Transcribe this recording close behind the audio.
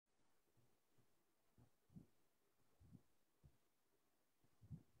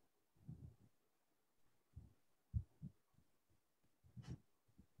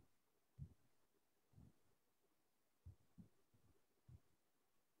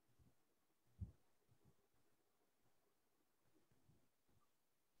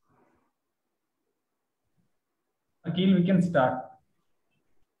Akil, we can start.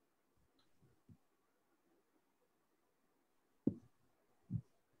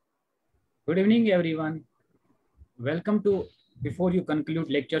 Good evening, everyone. Welcome to Before You Conclude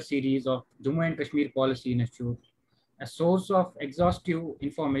lecture series of Jammu and Kashmir Policy Institute, a source of exhaustive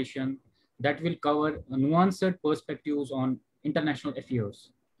information that will cover nuanced perspectives on international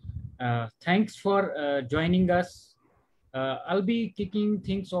affairs. Thanks for joining us. I'll be kicking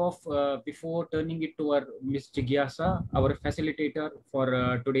things off before turning it to our Ms. Jigyasa, our facilitator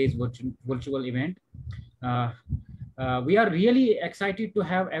for today's virtual event. We are really excited to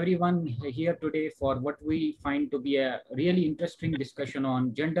have everyone here today for what we find to be a really interesting discussion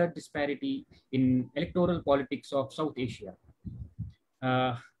on gender disparity in electoral politics of South Asia.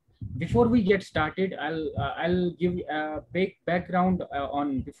 Before we get started, I'll give a big background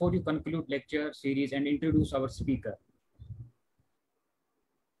on Before You Conclude lecture series and introduce our speaker.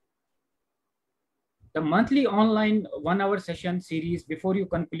 The monthly online 1-hour session series Before You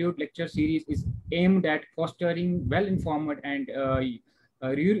Conclude lecture series is aimed at fostering well-informed and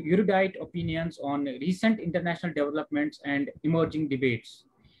erudite opinions on recent international developments and emerging debates.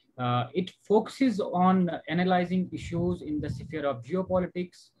 It focuses on analyzing issues in the sphere of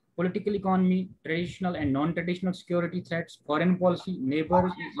geopolitics, political economy, traditional and non-traditional security threats, foreign policy,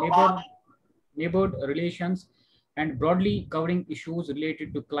 neighborhood relations, and broadly covering issues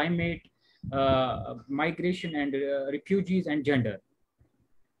related to climate, migration and refugees and gender.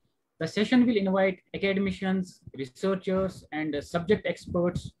 The session will invite academicians, researchers, and subject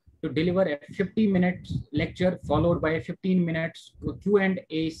experts to deliver a 50-minute lecture followed by a 15 minutes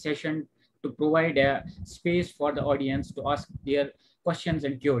Q&A session to provide a space for the audience to ask their questions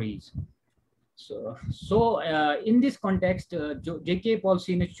and queries. So in this context, Jkpi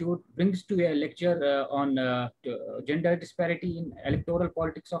Policy Institute brings to a lecture on gender disparity in electoral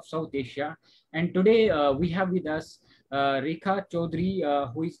politics of South Asia. And today we have with us Rekha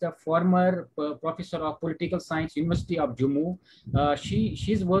Chaudhary, who is the former professor of political science, University of Jammu.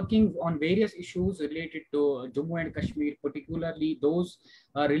 She's working on various issues related to Jammu and Kashmir, particularly those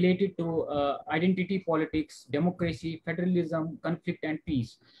related to identity politics, democracy, federalism, conflict, and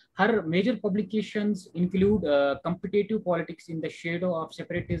peace. Her major publications include Competitive Politics in the Shadow of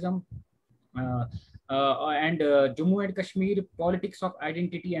Separatism and Jammu and Kashmir, Politics of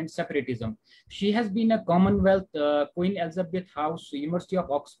Identity and Separatism. She has been a Commonwealth Queen Elizabeth House, University of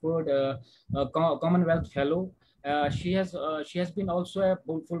Oxford Commonwealth Fellow. She has been also a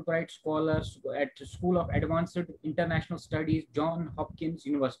Fulbright Scholar at School of Advanced International Studies, Johns Hopkins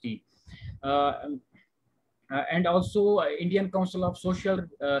University. And also Indian Council of Social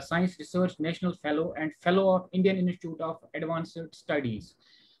Science Research National Fellow and Fellow of Indian Institute of Advanced Studies.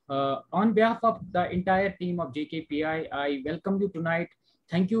 On behalf of the entire team of Jkpi, I welcome you tonight.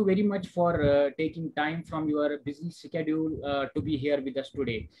 Thank you very much for taking time from your busy schedule to be here with us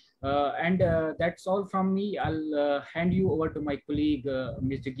today. And that's all from me. I'll hand you over to my colleague,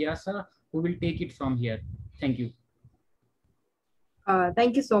 Ms. Jigyasa, who will take it from here. Thank you.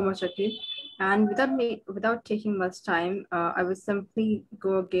 Thank you so much, Akil. And without taking much time, I will simply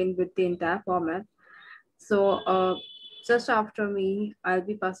go again with the entire format. So just after me, I'll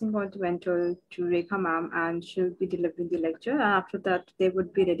be passing on the mentor to Rekha ma'am, and she'll be delivering the lecture. And after that, there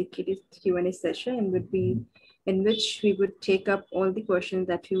would be a dedicated Q&A session in which we would take up all the questions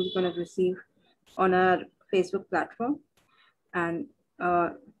that we were going to receive on our Facebook platform. And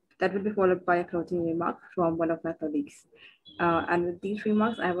that will be followed by a closing remark from one of my colleagues. And with these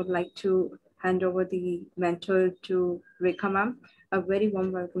remarks, I would like to hand over the mentor to Rekha ma'am. A very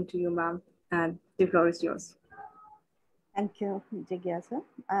warm welcome to you, ma'am, and the floor is yours. Thank you, Jigyasa.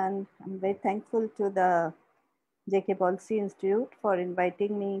 And I'm very thankful to the Jkpi Policy Institute for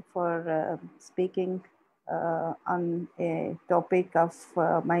inviting me for speaking on a topic of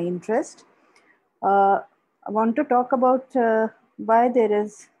my interest. I want to talk about why there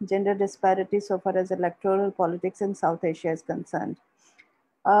is gender disparity so far as electoral politics in South Asia is concerned.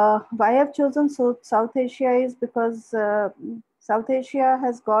 Why I've chosen South Asia is because South Asia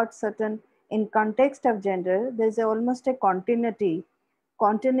has got certain, in context of gender, there's almost a continuity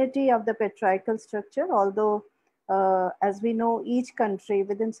of the patriarchal structure, although as we know, each country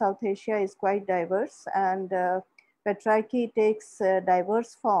within South Asia is quite diverse, and patriarchy takes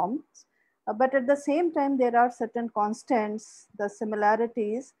diverse forms. But at the same time, there are certain constants, the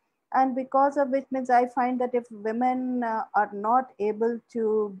similarities, and because of which means I find that if women are not able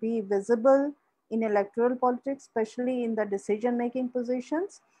to be visible in electoral politics, especially in the decision-making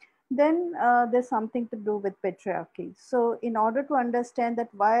positions, then there's something to do with patriarchy. So in order to understand that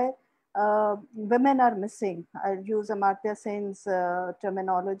why women are missing. I'll use Amartya Sen's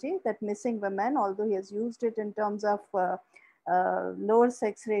terminology, that missing women, although he has used it in terms of lower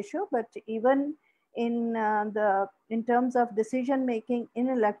sex ratio, but even in terms of decision making in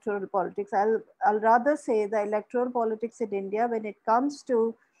electoral politics, I'll rather say the electoral politics in India, when it comes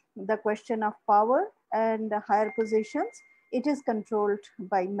to the question of power and higher positions, it is controlled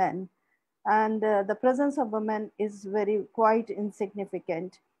by men, and the presence of women is very quite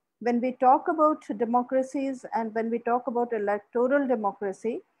insignificant. When we talk about democracies and when we talk about electoral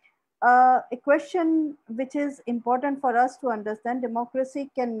democracy, a question which is important for us to understand: democracy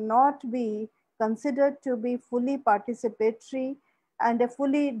cannot be considered to be fully participatory and a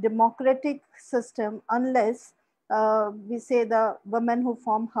fully democratic system unless we say the women who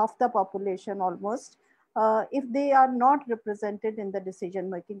form half the population almost, if they are not represented in the decision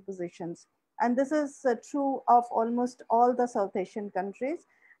making positions. And this is true of almost all the South Asian countries,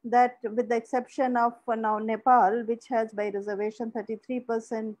 that with the exception of now Nepal, which has by reservation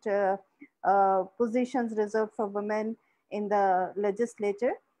 33% positions reserved for women in the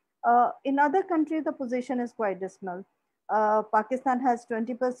legislature. In other countries, the position is quite dismal. Pakistan has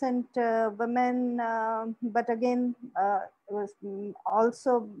 20% women, but again, it was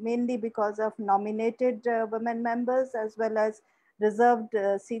also mainly because of nominated women members as well as reserved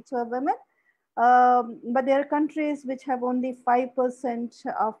seats for women. But there are countries which have only 5%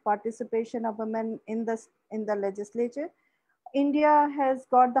 of participation of women in the legislature. India has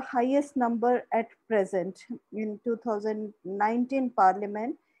got the highest number at present in 2019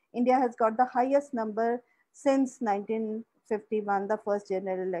 Parliament. India has got the highest number since 1951, the first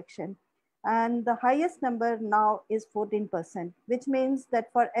general election. And the highest number now is 14%, which means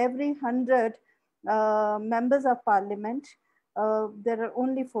that for every 100 members of Parliament, there are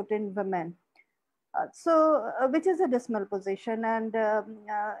only 14 women. Which is a dismal position, and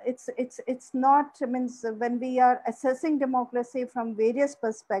it's not, means when we are assessing democracy from various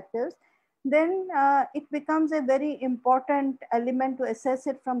perspectives, then it becomes a very important element to assess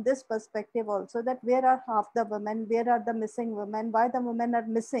it from this perspective also, that where are half the women, where are the missing women, why the women are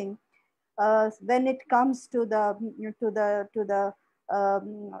missing when it comes to the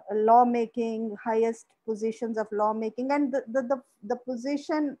lawmaking, highest positions of lawmaking. And the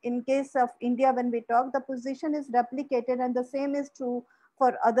position in case of India, when we talk, the position is replicated, and the same is true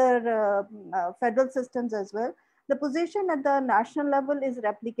for other federal systems as well. The position at the national level is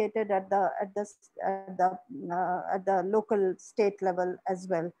replicated at the local state level as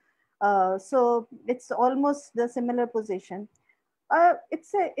well. So it's almost the similar position.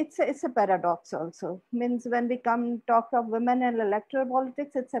 It's a paradox also. Means when we come talk of women and electoral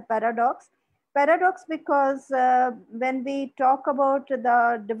politics, it's a paradox. Paradox because when we talk about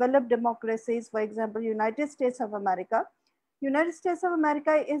the developed democracies, for example, United States of America, United States of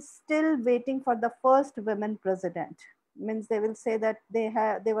America is still waiting for the first women president. Means they will say that they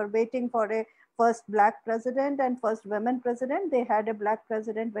were waiting for a first black president and first women president. They had a black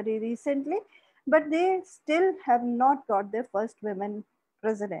president very recently, but they still have not got their first women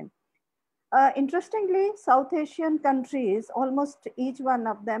president. Interestingly, South Asian countries, almost each one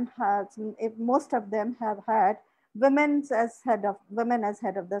of them has, if most of them have had women as head of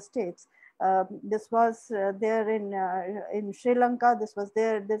the states. This was there in Sri Lanka. This was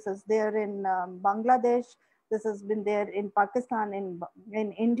there. This is there in Bangladesh. This has been there in Pakistan,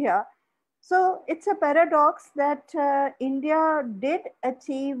 in India. So it's a paradox that India did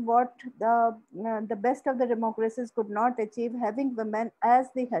achieve what the best of the democracies could not achieve, having women as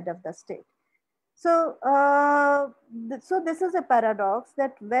the head of the state. So, so this is a paradox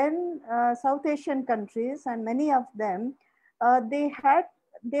that when South Asian countries, and many of them, they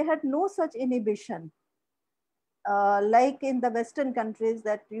had no such inhibition, like in the Western countries,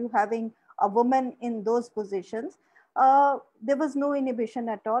 that you having a woman in those positions. There was no inhibition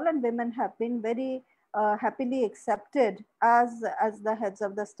at all, and women have been very happily accepted as the heads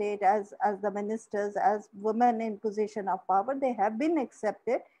of the state, as the ministers, as women in position of power. They have been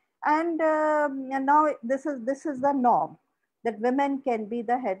accepted, and now this is the norm, that women can be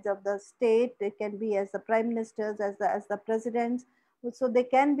the heads of the state. They can be as the prime ministers, as the presidents. So they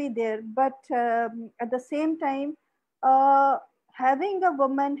can be there, but at the same time, having a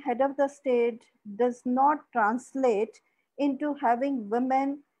woman head of the state does not translate into having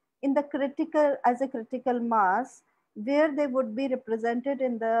women in the as a critical mass, where they would be represented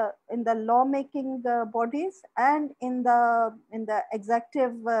in the lawmaking bodies and in the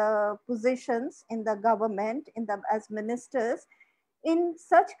executive positions in the government, as ministers, in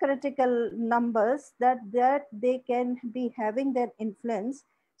such critical numbers that they can be having their influence.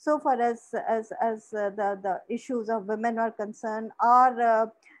 so far as the issues of women are concerned,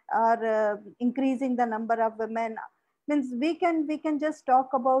 increasing the number of women. Means we can just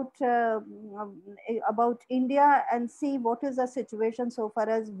talk about India and see what is the situation so far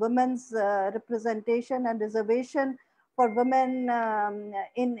as women's representation and reservation for women at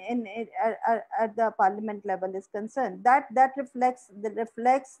the parliament level is concerned. That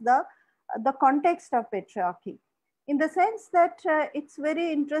reflects the context of patriarchy, in the sense that it's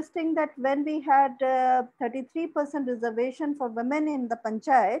very interesting that when we had 33% reservation for women in the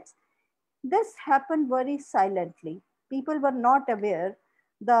panchayats, this happened very silently. People were not aware.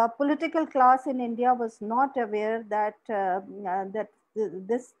 The political class in India was not aware that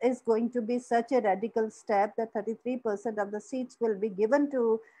this is going to be such a radical step, that 33% of the seats will be given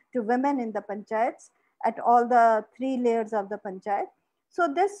to women in the panchayats at all the three layers of the panchayat. So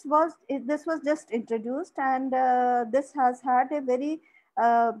this was just introduced, and this has had a very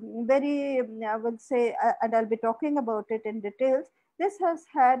I would say, and I'll be talking about it in details. This has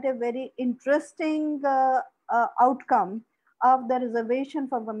had a very interesting outcome of the reservation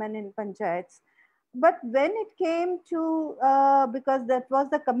for women in panchayats. But when it came to, because that was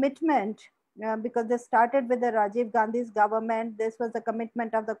the commitment, because they started with the Rajiv Gandhi's government, this was the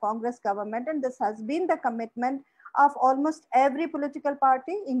commitment of the Congress government, and this has been the commitment of almost every political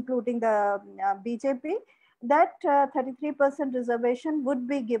party, including the BJP, that 33% reservation would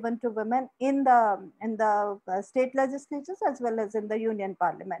be given to women in the state legislatures as well as in the union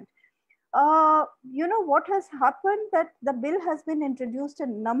parliament. What has happened, that the bill has been introduced a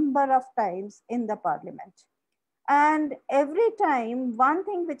number of times in the parliament. And every time, one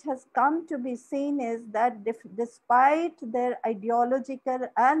thing which has come to be seen is that despite their ideological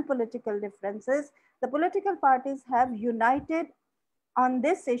and political differences, the political parties have united on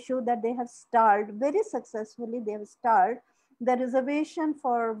this issue, that they have stalled very successfully. They have stalled the reservation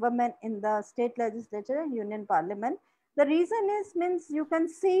for women in the state legislature and union parliament. The reason is, means you can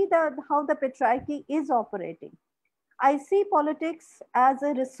see how the patriarchy is operating. I see politics as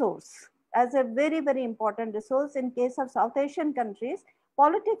a resource, as a very, very important resource. In case of South Asian countries,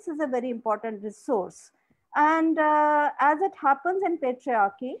 politics is a very important resource. And as it happens in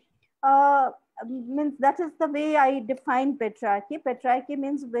patriarchy, means that is the way I define patriarchy. Patriarchy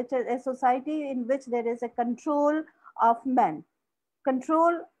means which is a society in which there is a control of men,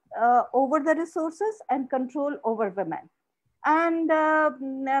 control over the resources and control over women. And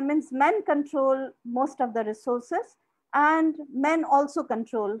means men control most of the resources, and men also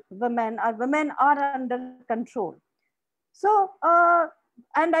control women, or women are under control. So,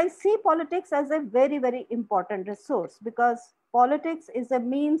 and I see politics as a very, very important resource, because politics is a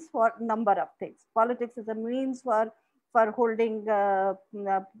means for a number of things. Politics is a means for holding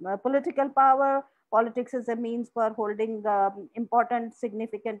political power. Politics is a means for holding important,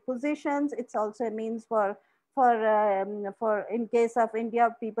 significant positions. It's also a means for in case of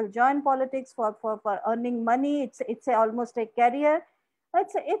India, people join politics for earning money. It's almost a career.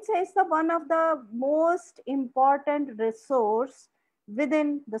 It's the one of the most important resource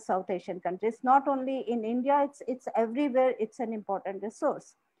within the South Asian countries. Not only in India, it's everywhere. It's an important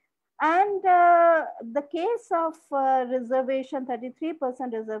resource. And the case of reservation,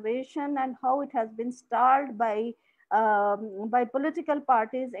 33% reservation, and how it has been stalled by political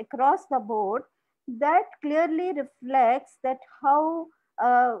parties across the board, that clearly reflects that how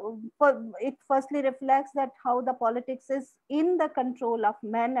it firstly reflects that how the politics is in the control of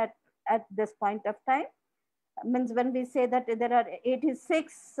men at this point of time. Means when we say that there are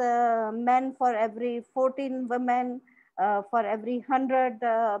 86 men for every 14 women, for every 100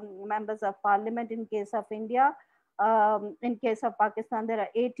 members of parliament in case of India. In case of Pakistan, there are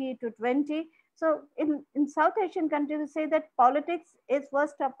 80 to 20. So in South Asian countries, we say that politics is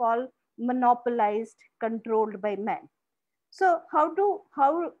first of all monopolized, controlled by men. So how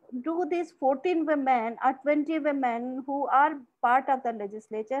do these 14 women or 20 women who are part of the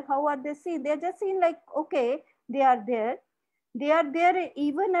legislature, how are they seen? They're just seen like, okay, they are there. They are there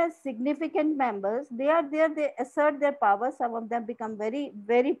even as significant members. They are there, they assert their power. Some of them become very,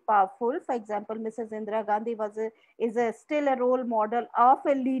 very powerful. For example, Mrs. Indira Gandhi is still a role model of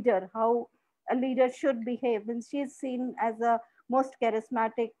a leader, how a leader should behave. And she is seen as a most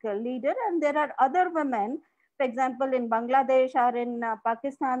charismatic leader. And there are other women, for example, in Bangladesh or in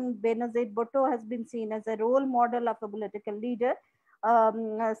Pakistan, Benazir Bhutto has been seen as a role model of a political leader.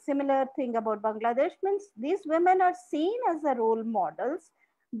 A similar thing about Bangladesh, means these women are seen as the role models,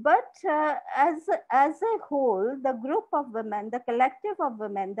 but as a whole, the group of women, the collective of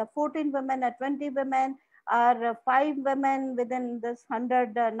women, the 14 women or 20 women or 5 women within this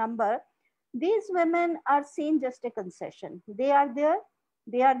 100 number, these women are seen just a concession. They are there,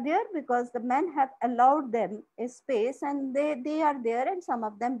 They are there because the men have allowed them a space, and they are there, and some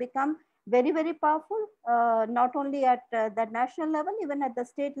of them become very, very powerful, not only at the national level, even at the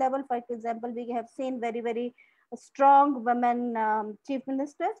state level. For example, we have seen very, very strong women chief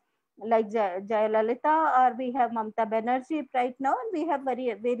ministers like Jayalalitha, or we have Mamata Banerjee right now, and we have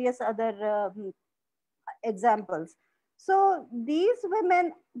various other examples. So these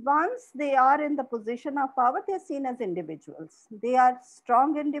women, once they are in the position of power, they're seen as individuals. They are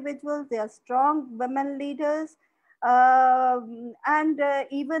strong individuals. They are strong women leaders. And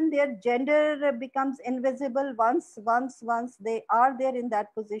even their gender becomes invisible once they are there in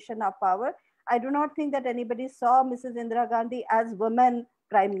that position of power. I do not think that anybody saw Mrs. Indira Gandhi as woman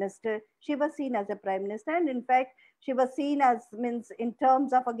prime minister. She was seen as a prime minister, and in fact, she was seen as, means in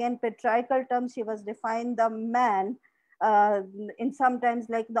terms of, again, patriarchal terms, she was defined the man, uh, in sometimes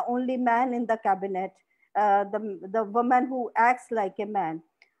like the only man in the cabinet, the woman who acts like a man.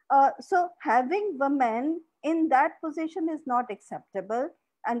 So having women in that position is not acceptable.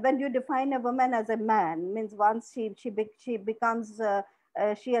 And when you define a woman as a man, means once she becomes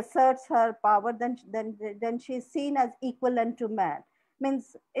she asserts her power, then she is seen as equivalent to man.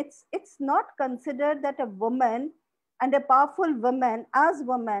 Means it's not considered that a woman and a powerful woman as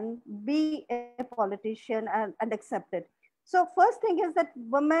woman be a politician and accept it. So first thing is that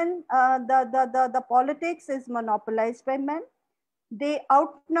women, the politics is monopolized by men. They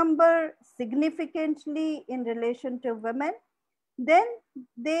outnumber significantly in relation to women. Then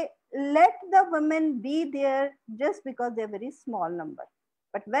they let the women be there just because they're very small number.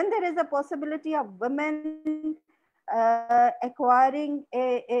 But when there is a possibility of women acquiring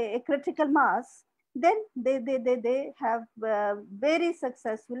a critical mass, then they have very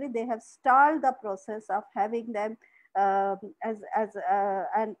successfully, they have stalled the process of having them as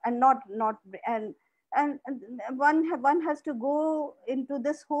and not and one has to go into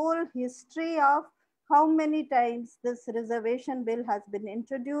this whole history of how many times this reservation bill has been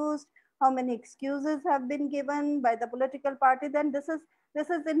introduced, how many excuses have been given by the political party. Then this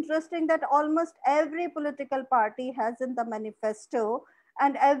is interesting that almost every political party has in the manifesto,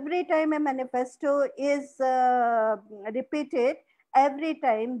 and every time a manifesto is repeated, every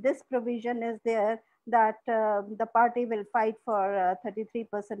time this provision is there, that the party will fight for 33%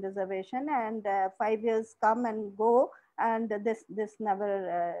 reservation, and 5 years come and go, and this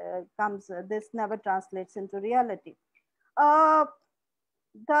never this never translates into reality. Uh,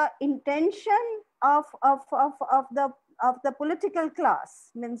 the intention of the political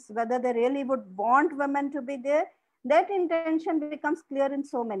class, means whether they really would want women to be there, that intention becomes clear in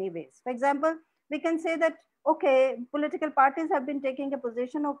so many ways. For example, we can say that, okay, political parties have been taking a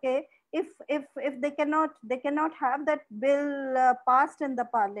position, okay, if they cannot have that bill passed in the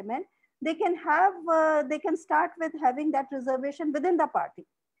parliament, they can have they can start with having that reservation within the party.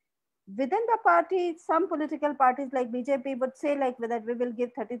 Within the party, some political parties like BJP would say like whether we will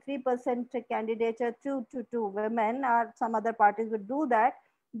give 33% candidature to women, or some other parties would do that.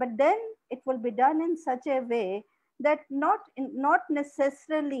 But then it will be done in such a way that not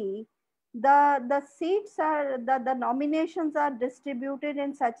necessarily the seats are, the nominations are distributed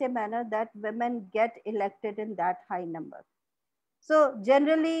in such a manner that women get elected in that high number. So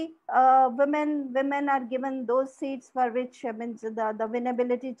generally, women are given those seats for which means the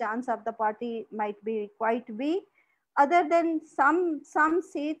winnability chance of the party might be quite weak. Other than some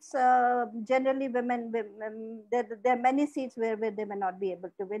seats, generally there are many seats where they may not be able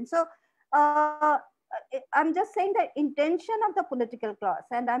to win. So I'm just saying the intention of the political class,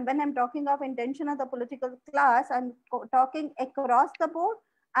 and when I'm talking of intention of the political class, I'm talking across the board.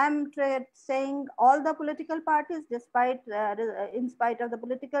 I'm saying all the political parties, despite in spite of the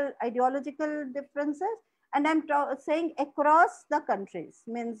political ideological differences, and I'm saying across the countries.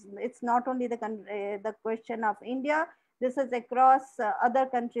 Means it's not only the question of India. This is across other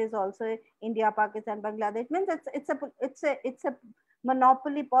countries also. India, Pakistan, Bangladesh. Means it's a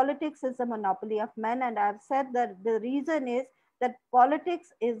monopoly. Politics is a monopoly of men, and I've said that the reason is that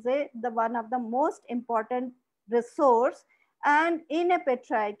politics is the one of the most important resource, and in a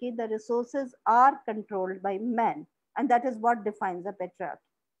patriarchy, the resources are controlled by men. And that is what defines a patriarchy.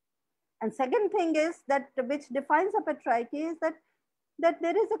 And second thing is that which defines a patriarchy is that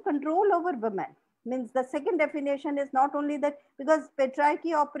there is a control over women. Means the second definition is not only that, because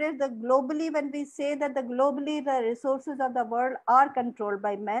patriarchy operates the globally, when we say that the globally the resources of the world are controlled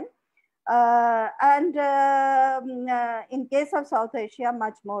by men. In case of South Asia,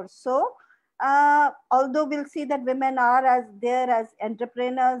 much more so. Although we'll see that women are there as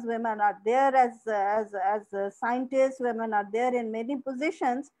entrepreneurs, women are there as scientists, women are there in many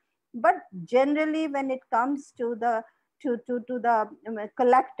positions, but generally when it comes to to the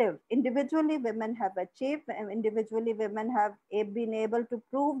collective. Individually, women have achieved, individually, women have been able to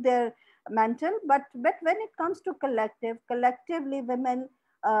prove their mantle, but when it comes to collectively, women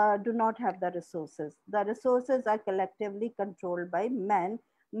do not have the resources. The resources are collectively controlled by men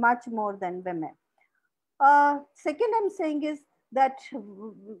much more than women. Second, I'm saying is that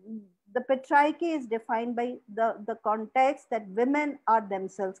the patriarchy is defined by the context that women are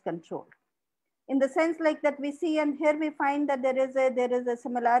themselves controlled. In the sense like that we see, and here we find that there is a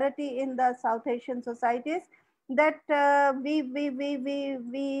similarity in the South Asian societies, that we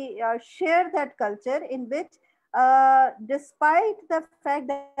share that culture in which, despite the fact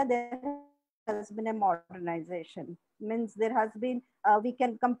that there has been a modernization, means there has been, we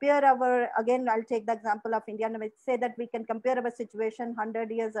can compare our, again I'll take the example of India, and I say that we can compare our situation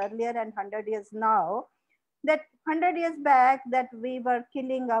 100 years earlier and 100 years now, that 100 years back that we were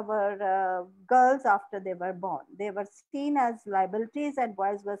killing our girls after they were born. They were seen as liabilities and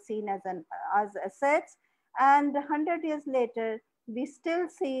boys were seen as assets. And 100 years later, we still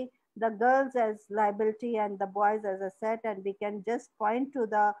see the girls as liability and the boys as asset. And we can just point to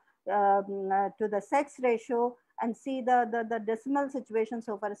the sex ratio and see the decimal situation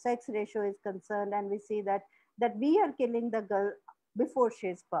so far as sex ratio is concerned. And we see that we are killing the girl before she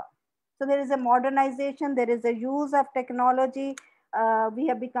is born. So there is a modernization, there is a use of technology. We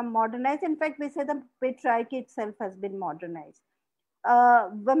have become modernized. In fact, we say the patriarchy itself has been modernized.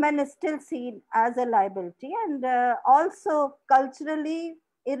 Women is still seen as a liability, and also culturally,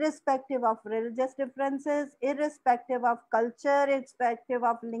 irrespective of religious differences, irrespective of culture, irrespective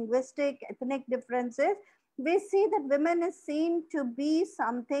of linguistic, ethnic differences, we see that women is seen to be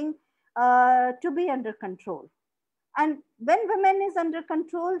something to be under control. And when women is under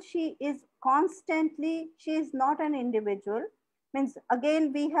control, she is constantly, she is not an individual. Means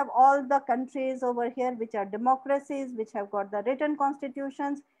again, we have all the countries over here which are democracies, which have got the written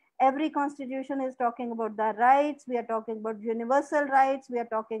constitutions. Every constitution is talking about the rights. We are talking about universal rights. We are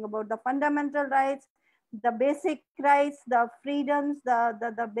talking about the fundamental rights, the basic rights, the freedoms,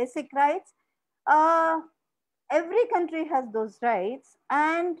 the basic rights. Every country has those rights,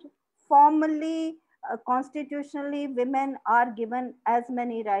 and formally, constitutionally, women are given as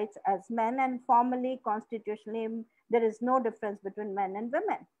many rights as men, and formally, constitutionally, there is no difference between men and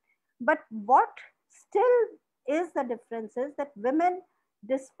women. But what still is the difference is that women,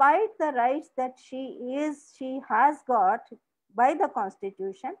 despite the rights that she has got by the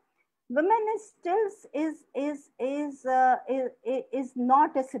constitution, women is still is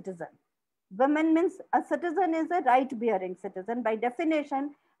not a citizen. Women means a citizen is a right-bearing citizen. By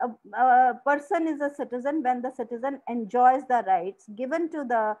definition, a person is a citizen when the citizen enjoys the rights given to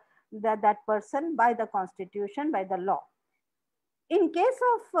that person by the constitution, by the law. In case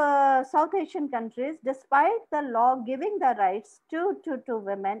of South Asian countries, despite the law giving the rights to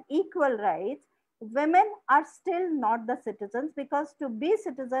women, equal rights, women are still not the citizens, because to be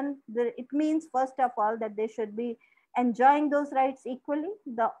citizen, it means first of all that they should be enjoying those rights equally,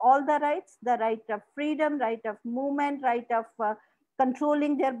 all the rights, the right of freedom, right of movement, right of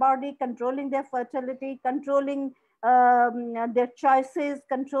controlling their body, controlling their fertility, controlling their choices,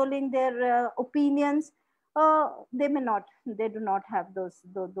 controlling their opinions. They do not have those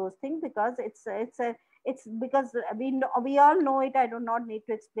things, because it's because we all know it. I do not need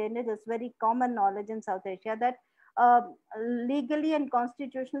to explain it. It's very common knowledge in South Asia that legally and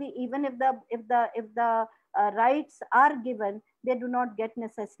constitutionally, even if the rights are given, they do not get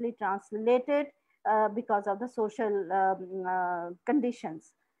necessarily translated because of the social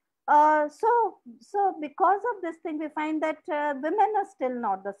conditions. So because of this thing, we find that women are still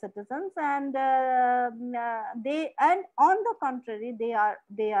not the citizens, and on the contrary, they are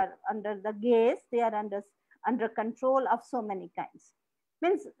under the gaze, they are under control of so many kinds.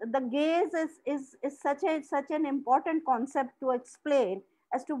 Means the gaze is such an important concept to explain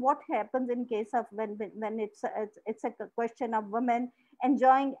as to what happens in case of when it's a question of women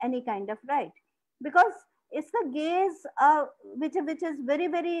enjoying any kind of right, because it's the gaze which is very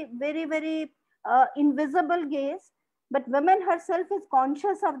invisible gaze, but women herself is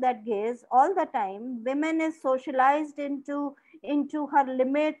conscious of that gaze all the time. Women is socialized into her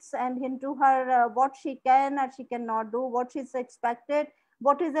limits and into her what she can or she cannot do, what she's expected,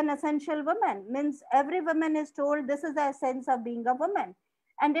 what is an essential woman. Means every woman is told this is the essence of being a woman,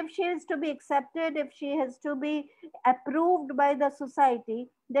 and if she is to be accepted, if she has to be approved by the society,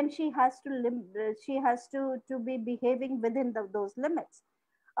 then she has to be behaving within those limits.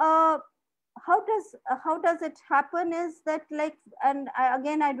 How does it happen is that, like, and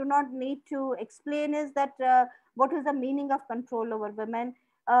again I do not need to explain, is that what is the meaning of control over women.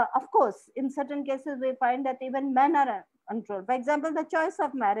 Of course, in certain cases we find that even men are control. For example, the choice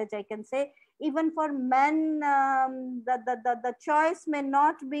of marriage, I can say, even for men, the choice may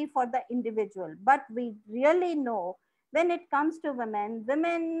not be for the individual, but we really know when it comes to women,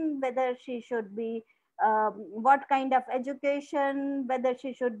 whether she should be, what kind of education, whether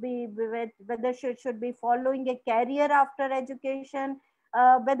she should be, whether she should be following a career after education,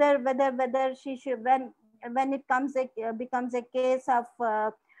 whether she should, when it comes becomes a case of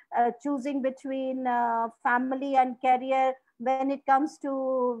choosing between family and career, when it comes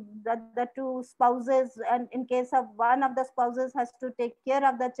to the two spouses, and in case of one of the spouses has to take care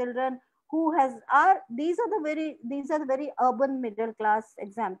of the children, who has are these are the very urban middle class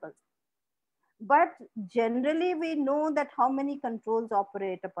examples. But generally we know that how many controls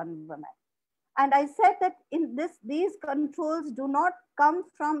operate upon women. And I said that in these controls do not come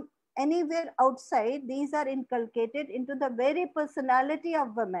from anywhere outside. These are inculcated into the very personality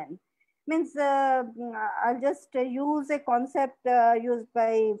of women. Means I'll just use a concept used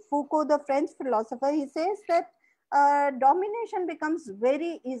by Foucault, the French philosopher. He says that domination becomes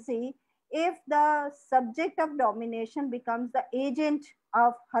very easy if the subject of domination becomes the agent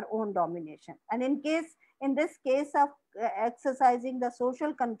of her own domination. And in this case of exercising the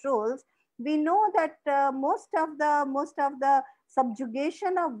social controls, we know that most of the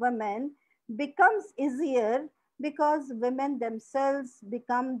subjugation of women becomes easier because women themselves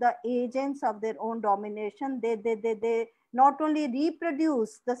become the agents of their own domination. They not only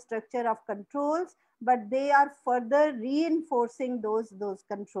reproduce the structure of controls, but they are further reinforcing those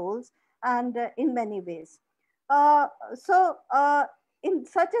controls, and in many ways. In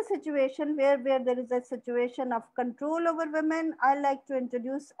such a situation where there is a situation of control over women, I like to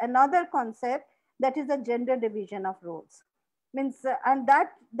introduce another concept, that is a gender division of roles. Means, and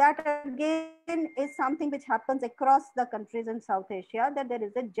that again is something which happens across the countries in South Asia, that there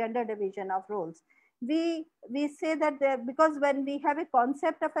is a gender division of roles. We say that because when we have a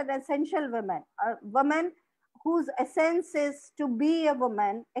concept of an essential woman, a woman whose essence is to be a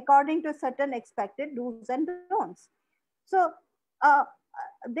woman according to certain expected do's and don'ts. So uh,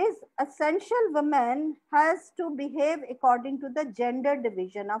 this essential woman has to behave according to the gender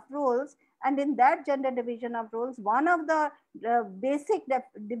division of roles. And in that gender division of roles, one of the basic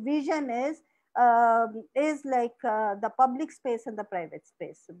division is like the public space and the private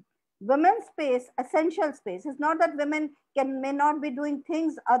space. Women's space, essential space, is not that women may not be doing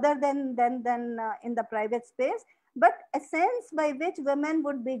things other than in the private space, but a sense by which women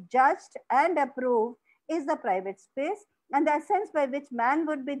would be judged and approved is the private space, and the sense by which man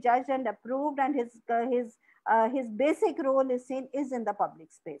would be judged and approved and his basic role is seen is in the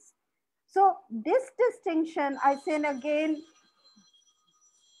public space. So this distinction, I say again,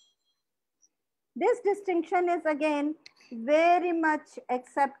 this distinction is again very much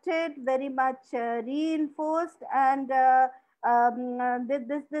accepted, very much reinforced, and this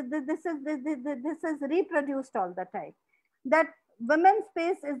is reproduced all the time. That women's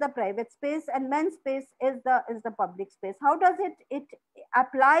space is the private space and men's space is the public space. How does it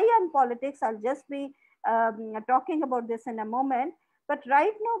apply in politics? I'll just be talking about this in a moment. But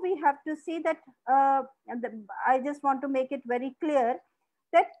right now we have to see that I just want to make it very clear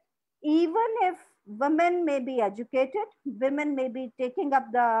that even if women may be educated, women may be taking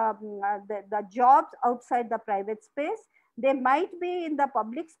up the jobs outside the private space, they might be in the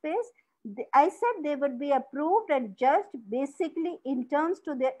public space, I said they would be approved and judged basically in terms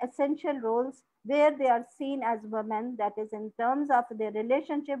to their essential roles where they are seen as women, that is in terms of their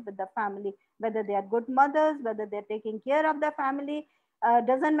relationship with the family, whether they are good mothers, whether they're taking care of the family,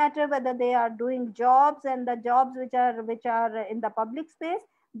 doesn't matter whether they are doing jobs and the jobs which are in the public space,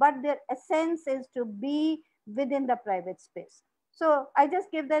 but their essence is to be within the private space. So I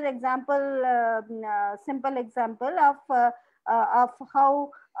just give that example, simple example of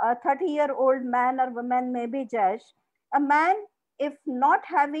how a 30-year-old man or woman may be judged. A man, if not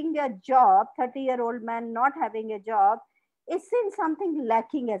having a job, 30-year-old man not having a job, is seen something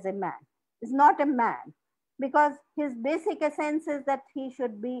lacking as a man, is not a man, because his basic essence is that he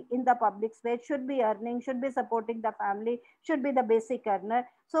should be in the public space, should be earning, should be supporting the family, should be the basic earner.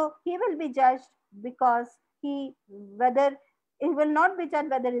 So he will be judged because he will not be judged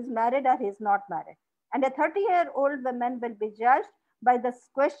whether he's married or he's not married. And a 30-year-old woman will be judged by this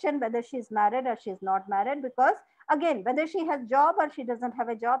question whether she's married or she's not married, because again, whether she has job or she doesn't have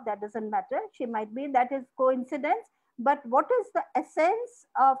a job, that doesn't matter. She might be, that is coincidence. But what is the essence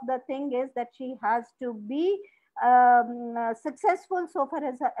of the thing is that she has to be successful so far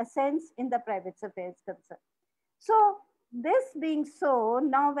as her essence in the private sphere is concerned. So this being so,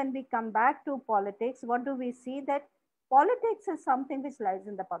 now when we come back to politics, what do we see? That politics is something which lies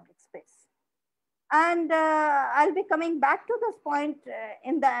in the public space. And I'll be coming back to this point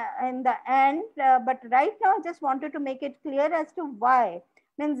in the end. But right now, I just wanted to make it clear as to why.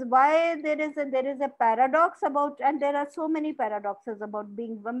 Means why there is a paradox about, and there are so many paradoxes about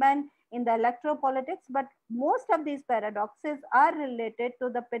being women in the electoral politics. But most of these paradoxes are related to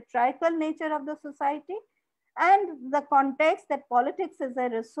the patriarchal nature of the society and the context that politics is a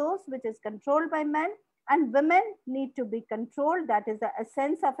resource which is controlled by men, and women need to be controlled. That is the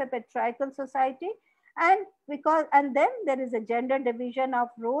essence of a patriarchal society. And then there is a gender division of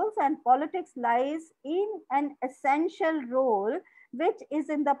roles, and politics lies in an essential role which is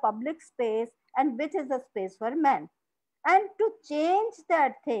in the public space and which is a space for men. And to change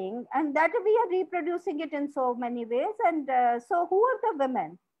that thing, and that we are reproducing it in so many ways. And so who are the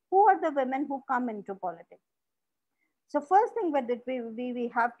women? Who are the women who come into politics? So first thing that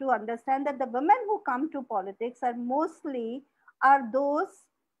we have to understand that the women who come to politics are those,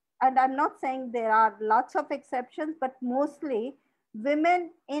 and I'm not saying there are lots of exceptions, but mostly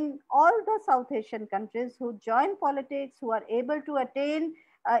women in all the South Asian countries who join politics, who are able to attain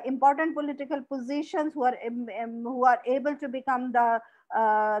important political positions, who are able to become the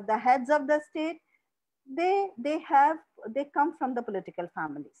heads of the state. They come from the political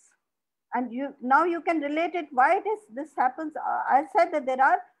families. And now you can relate it why this happens. I said that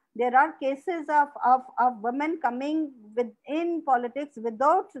there are cases of women coming within politics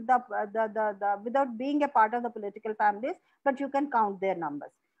without without being a part of the political families, but you can count their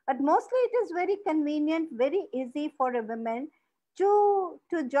numbers. But mostly it is very convenient, very easy for a woman to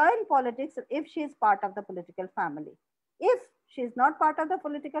join politics if she is part of the political family. If she is not part of the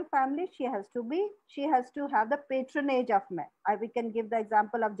political family, she has to have the patronage of men. We can give the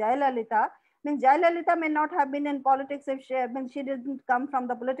example of Jayalalitha. Jayalalitha may not have been in politics if she didn't come from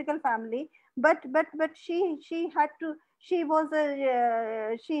the political family, but she had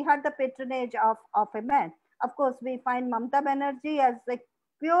the patronage of a man. Of course, we find Mamata Banerjee as a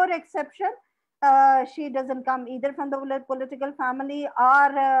pure exception. She doesn't come either from the political family,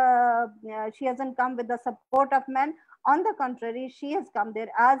 or she hasn't come with the support of men. On the contrary, she has come there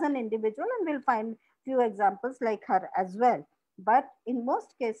as an individual, and we'll find few examples like her as well. But in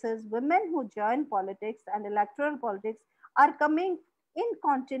most cases, women who join politics and electoral politics are coming in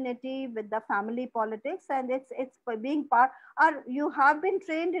continuity with the family politics, and it's being part, or you have been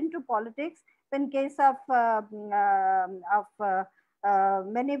trained into politics. In case of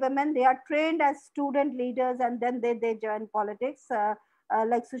many women, they are trained as student leaders, and then they join politics.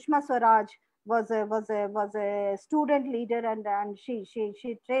 Like Sushma Swaraj was a student leader, and she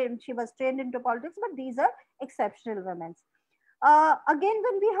was trained into politics. But these are exceptional women. Again,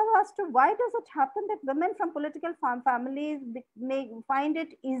 when we have asked why does it happen that women from political families may find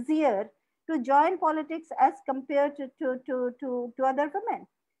it easier to join politics as compared to other women?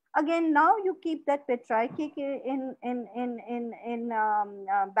 Again, now you keep that patriarchy in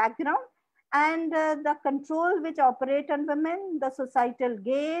background, and the control which operate on women, the societal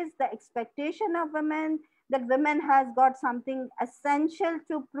gaze, the expectation of women, that women has got something essential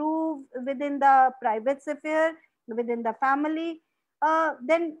to prove within the private sphere, within the family.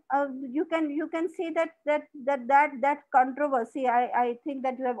 Then you can see that controversy. I think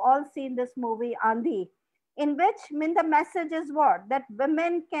that you have all seen this movie Andhi, in which the message is what? That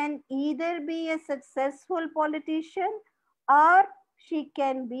women can either be a successful politician, or she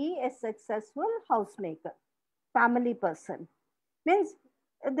can be a successful housemaker, family person. Means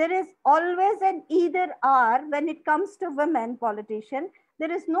there is always an either or when it comes to women politician.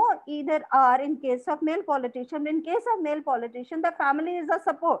 There is no either or in case of male politician. In case of male politician, the family is a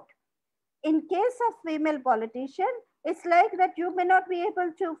support. In case of female politician, it's like that you may not be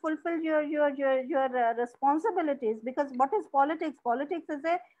able to fulfill your responsibilities, because what is politics? Politics is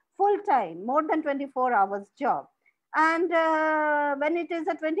a full-time, more than 24 hours job. And when it is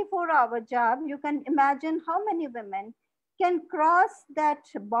a 24-hour job, you can imagine how many women can cross that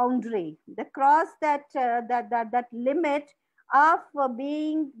boundary, cross that limit of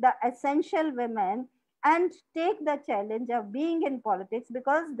being the essential women, and take the challenge of being in politics,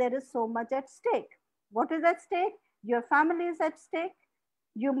 because there is so much at stake. What is at stake? Your family is at stake.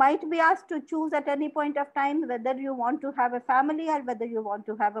 You might be asked to choose at any point of time whether you want to have a family or whether you want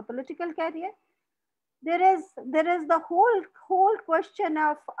to have a political career. There is the whole question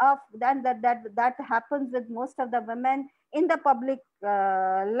of that happens with most of the women in the public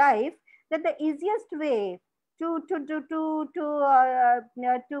life, that the easiest way to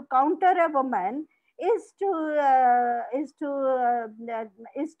counter a woman is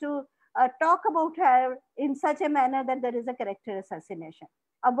to talk about her in such a manner that there is a character assassination.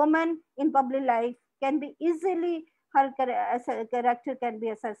 A woman in public life can be easily, her character can be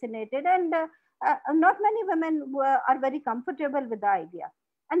assassinated, and not many women are very comfortable with the idea.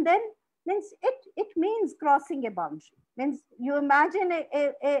 And then means it means crossing a boundary. Means you imagine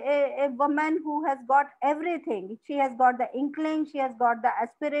a woman who has got everything. She has got the inkling, she has got the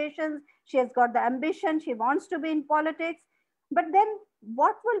aspirations, she has got the ambition, she wants to be in politics. But then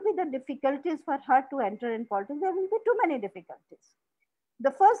what will be the difficulties for her to enter in politics? There will be too many difficulties.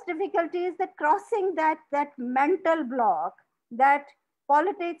 The first difficulty is that crossing that mental block that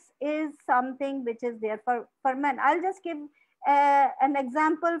politics is something which is there for men. I'll just give an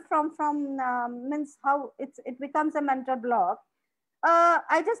example from means how it becomes a mental block.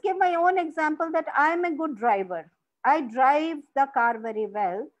 I just give my own example that I'm a good driver. I drive the car very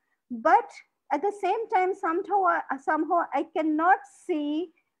well, but at the same time, somehow I cannot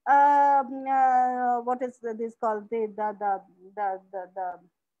see what is this called the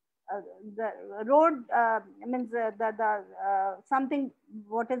road means something,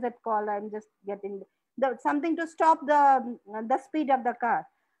 what is it called? I'm just getting something to stop the speed of the car.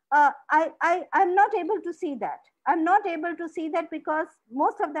 I'm not able to see that. I'm not able to see that because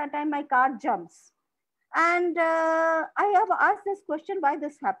most of the time my car jumps. And I have asked this question, why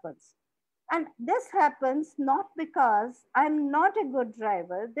this happens? And this happens not because I'm not a good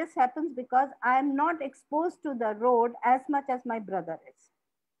driver. This happens because I'm not exposed to the road as much as my brother is.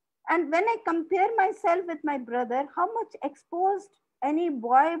 And when I compare myself with my brother, how much exposed any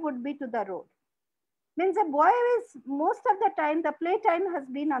boy would be to the road? Means a boy is most of the time, the playtime has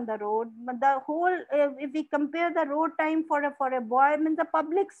been on the road. But the whole, if we compare the road time for a boy, means the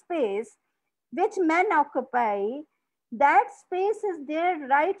public space which men occupy, that space is there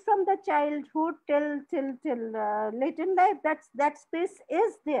right from the childhood till late in life. That space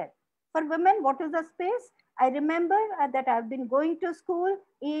is there. For women, what is the space? I remember that I've been going to school,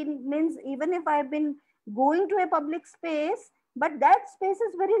 means even if I've been going to a public space, but that space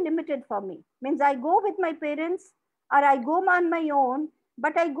is very limited for me. Means I go with my parents or I go on my own,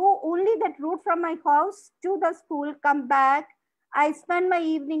 but I go only that route from my house to the school, come back. I spend my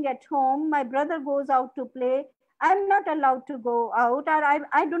evening at home. My brother goes out to play. I'm not allowed to go out, or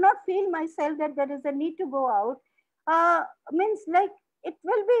I do not feel myself that there is a need to go out. Means like it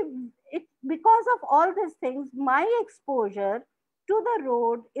will be, because of all these things, my exposure to the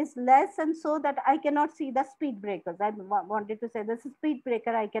road is less, and so that I cannot see the speed breakers. I wanted to say this is speed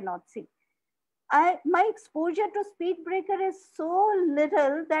breaker I cannot see. My exposure to speed breaker is so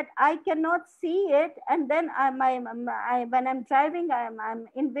little that I cannot see it, and then when I'm driving, I'm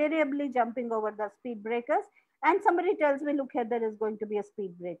invariably jumping over the speed breakers, and somebody tells me, look here, there is going to be a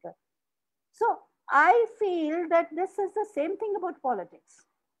speed breaker. So I feel that this is the same thing about politics.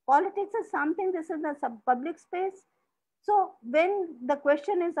 Politics is something, this is a public space. So when the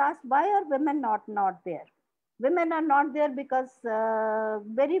question is asked, why are women not there? Women are not there because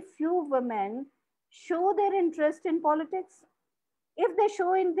very few women show their interest in politics. If they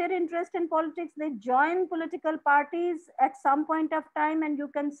show their interest in politics, they join political parties at some point of time, and you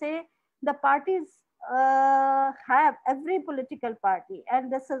can say the parties have, every political party,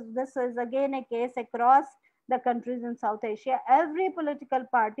 and this is again a case across the countries in South Asia, every political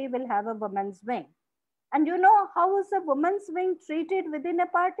party will have a women's wing. And you know how is a women's wing treated within a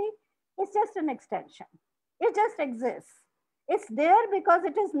party? It's just an extension. It just exists. It's there because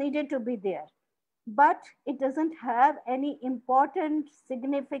it is needed to be there, but it doesn't have any important,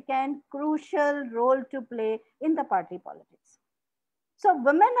 significant, crucial role to play in the party politics. So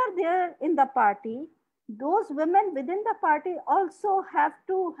women are there in the party. Those women within the party also have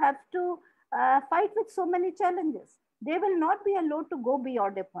to fight with so many challenges. They will not be allowed to go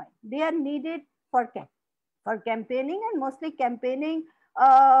beyond a point. They are needed for campaigning, and mostly campaigning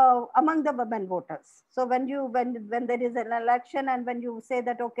among the women voters. So when there is an election, and when you say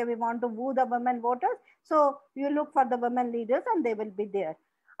that, okay, we want to woo the women voters, so you look for the women leaders, and they will be there.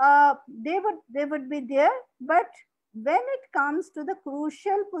 They would be there, but when it comes to the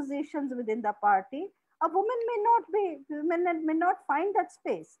crucial positions within the party, a women may not find that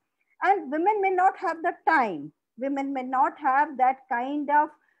space, and women may not have the time. Women may not have that kind of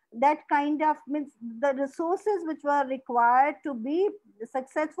means the resources which were required to be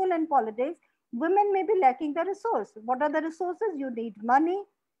successful in politics. Women may be lacking the resource. What are the resources? You need money.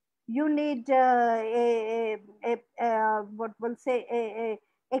 You need what we'll say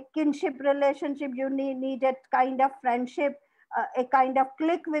a kinship relationship. You need a kind of friendship, a kind of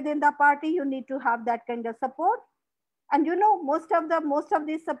clique within the party. You need to have that kind of support. And you know, most of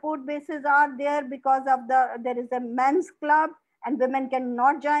these support bases are there because of there is a men's club, and women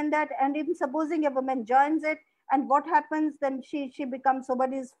cannot join that. And even supposing a woman joins it, and what happens then? She becomes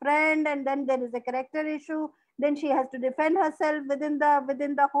somebody's friend, and then there is a character issue. Then she has to defend herself within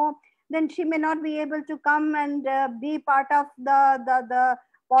the home. then she may not be able to come and be part of the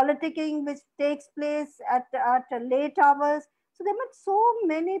politicking which takes place at late hours. So there are so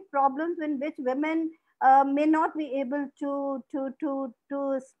many problems in which women may not be able to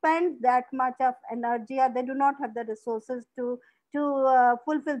spend that much of energy, or they do not have the resources to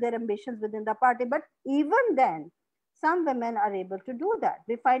fulfill their ambitions within the party. But even then, some women are able to do that.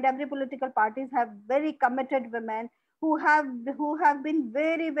 We find every political parties have very committed women who have been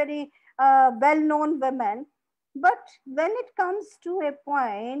very well-known women. But when it comes to a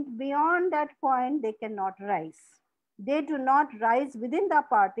point, beyond that point, they cannot rise. They do not rise within the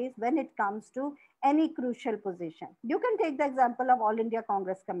parties when it comes to any crucial position. You can take the example of All India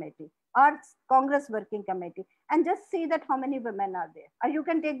Congress Committee or Congress Working Committee and just see that how many women are there. Or you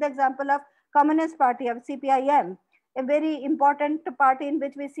can take the example of Communist Party of CPIM, a very important party in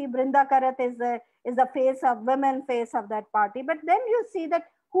which we see Brinda Karat is the face of women face of that party. But then you see that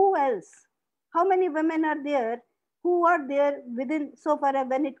who else? How many women are there who are there within, so far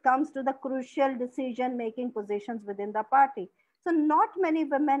when it comes to the crucial decision making positions within the party? So not many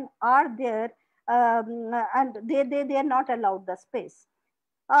women are there, and they are not allowed the space.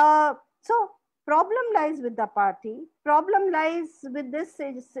 So problem lies with the party. Problem lies with this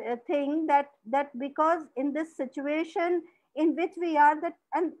thing that because in this situation in which we are, that,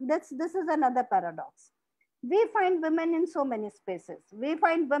 and this is another paradox. We find women in so many spaces. We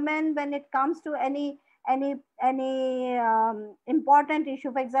find women when it comes to any important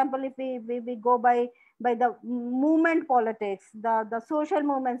issue. For example, if we go by the movement politics, the social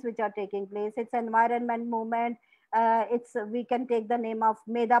movements which are taking place, it's environment movement, we can take the name of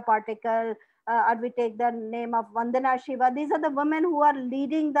Medha Particle, or we take the name of Vandana Shiva. These are the women who are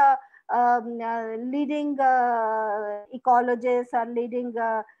leading the leading ecologists, or leading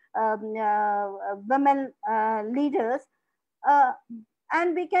women leaders.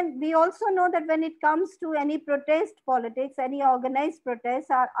 And we also know that when it comes to any protest politics, any organized protests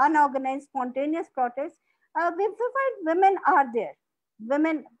or unorganized spontaneous protests, we find women are there.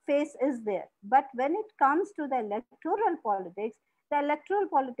 Women face is there. But when it comes to the electoral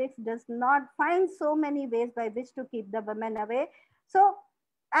politics does not find so many ways by which to keep the women away. So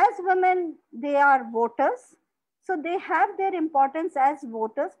as women, they are voters. So they have their importance as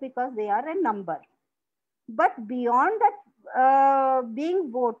voters because they are a number. But beyond that,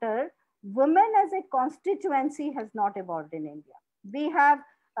 being voter, women as a constituency has not evolved in India. We have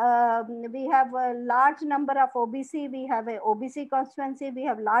a large number of OBC, we have a OBC constituency, we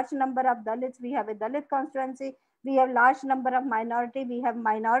have large number of Dalits, we have a Dalit constituency, we have large number of minority, we have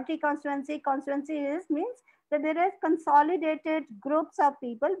minority constituency. Constituency means that there is consolidated groups of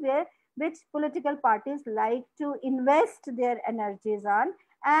people which political parties like to invest their energies on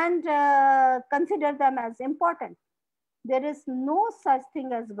and consider them as important. There is no such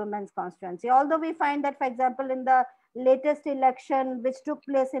thing as women's constituency. Although we find that, for example, in the latest election which took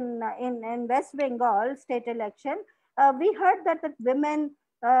place in West Bengal state election, we heard that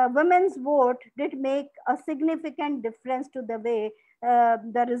women's vote did make a significant difference to the way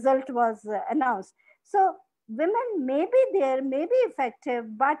the result was announced. So women may be there, may be effective,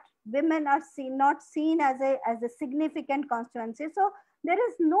 but women are not seen as a significant constituency. So there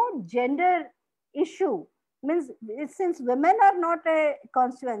is no gender issue. Means since women are not a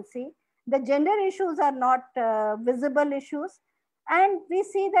constituency, the gender issues are not visible issues. And we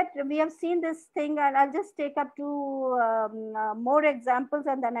see that we have seen this thing, and I'll just take up two more examples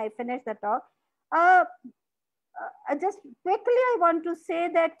and then I finish the talk. Just quickly, I want to say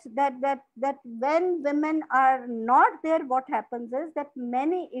that when women are not there, what happens is that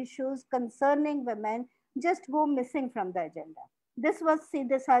many issues concerning women just go missing from the agenda. This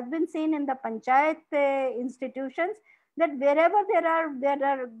has been seen in the panchayat institutions, that wherever there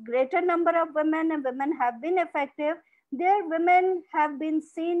are greater number of women and women have been effective, their women have been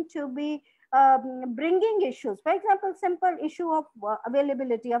seen to be bringing issues. For example, simple issue of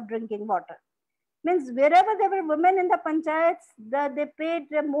availability of drinking water. Means wherever there were women in the panchayats, they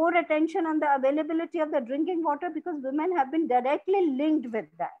paid more attention on the availability of the drinking water because women have been directly linked with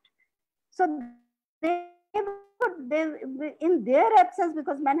that. So in their absence,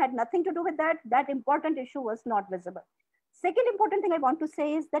 because men had nothing to do with that important issue was not visible. Second important thing I want to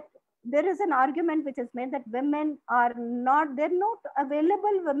say is that there is an argument which is made that women are not, they're not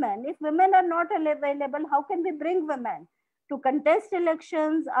available women. If women are not available, how can we bring women to contest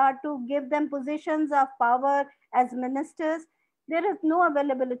elections or to give them positions of power as ministers? There is no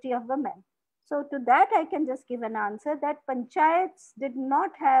availability of women. So to that, I can just give an answer that panchayats did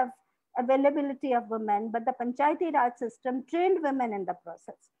not have availability of women, but the Panchayati Raj system trained women in the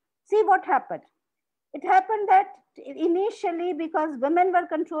process. See what happened. It happened that initially, because women were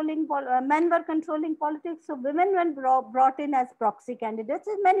controlling, men were controlling politics, so women were brought in as proxy candidates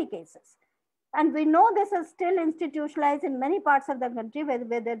in many cases. And we know this is still institutionalized in many parts of the country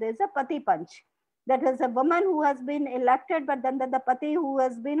where there is a pati panch. That is a woman who has been elected, but then the pati who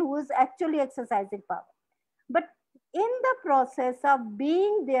is actually exercising power. But in the process of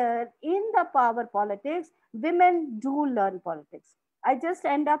being there in the power politics, women do learn politics. I just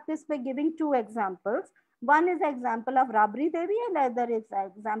end up this by giving two examples. One is example of Rabri Devi and other is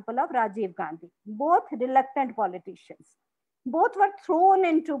example of Rajiv Gandhi, both reluctant politicians. Both were thrown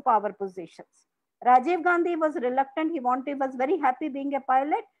into power positions. Rajiv Gandhi was reluctant. He was very happy being a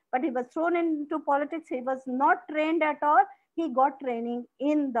pilot, but he was thrown into politics. He was not trained at all. He got training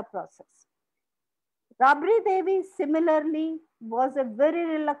in the process. Rabri Devi similarly was a very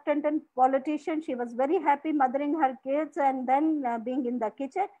reluctant politician. She was very happy mothering her kids and then being in the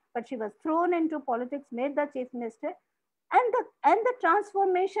kitchen, but she was thrown into politics, made the chief minister. And the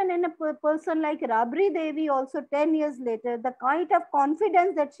transformation in a person like Rabri Devi also 10 years later, the kind of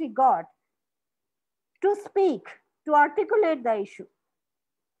confidence that she got to speak, to articulate the issue.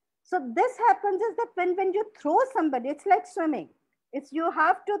 So this happens is that when you throw somebody, it's like swimming. It's you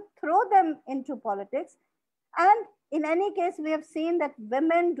have to throw them into politics. And in any case, we have seen that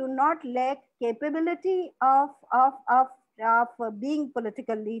women do not lack capability of being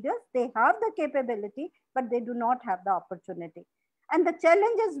political leaders. They have the capability, but they do not have the opportunity. And the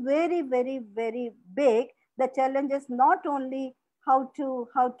challenge is very, very, very big. The challenge is not only how to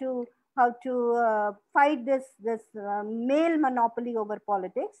fight this male monopoly over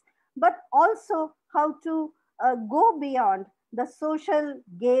politics, but also how to go beyond the social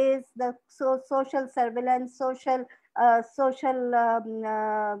gaze, the social surveillance, social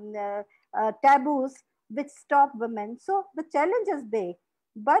taboos which stop women. So the challenge is big,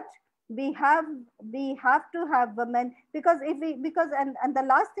 but we have to have women, because and the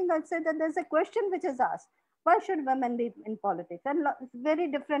last thing I'd say, that there's a question which is asked: why should women be in politics? And very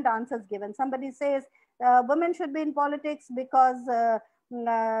different answers given. Somebody says women should be in politics because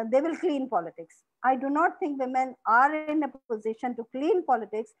they will clean politics. I do not think women are in a position to clean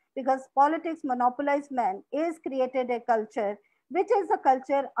politics, because politics monopolized men is created a culture which is a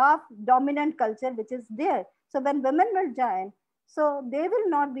culture of dominant culture which is there. So when women will join, so they will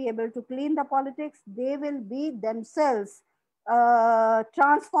not be able to clean the politics. They will be themselves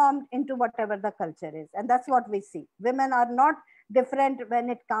transformed into whatever the culture is. And that's what we see. Women are not different when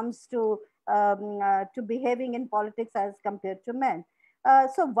it comes to behaving in politics as compared to men.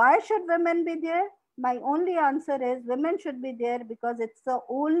 So why should women be there? My only answer is women should be there because it's the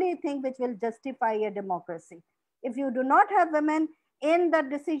only thing which will justify a democracy. If you do not have women in the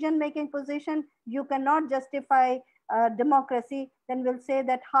decision-making position, you cannot justify democracy. Then we'll say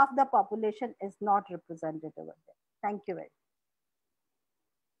that half the population is not represented over there. Thank you very much.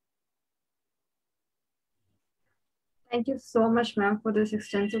 Thank you so much, ma'am, for this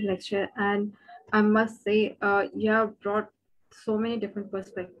extensive lecture. And I must say, you have brought so many different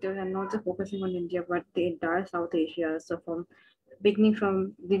perspectives, and not just focusing on India, but the entire South Asia. So from beginning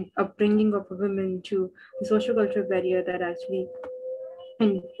from the upbringing of women to the social cultural barrier that actually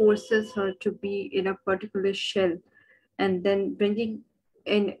enforces her to be in a particular shell, and then bringing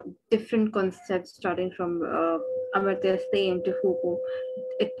in different concepts starting from Amartya Sen to Foucault.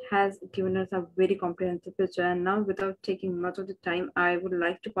 It has given us a very comprehensive picture. And now, without taking much of the time, I would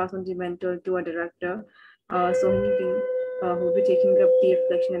like to pass on the mantle to our director, Sohini, who will be taking up the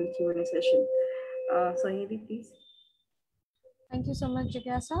reflection and the Q&A session. Sohini, please. Thank you so much,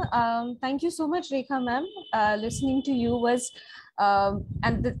 Jigyasa. Thank you so much, Rekha ma'am. Listening to you was,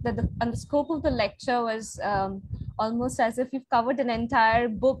 and the scope of the lecture was almost as if you've covered an entire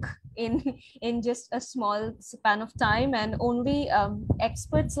book in just a small span of time, and only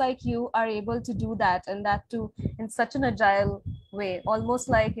experts like you are able to do that, and that too in such an agile way, almost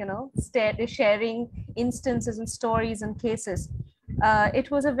like, you know, sharing instances and stories and cases. It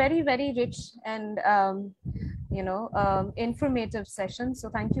was a very, very rich and informative session. So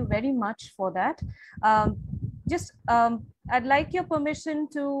thank you very much for that. I'd like your permission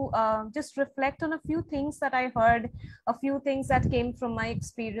to just reflect on a few things that I heard, a few things that came from my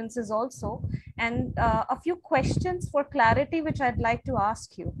experiences also, and a few questions for clarity, which I'd like to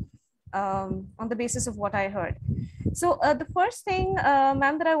ask you on the basis of what I heard. So the first thing,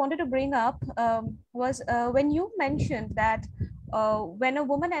 ma'am, that I wanted to bring up was when you mentioned that when a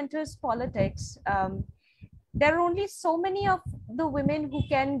woman enters politics, there are only so many of the women who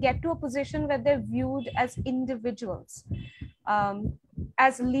can get to a position where they're viewed as individuals,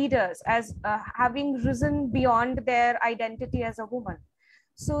 as leaders, as having risen beyond their identity as a woman.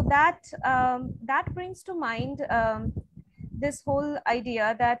 So that brings to mind this whole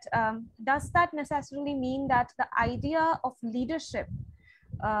idea that does that necessarily mean that the idea of leadership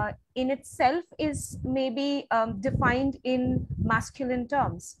in itself is maybe defined in masculine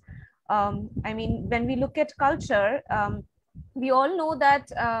terms? I mean, when we look at culture, we all know that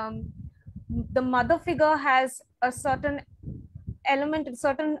the mother figure has a certain element, a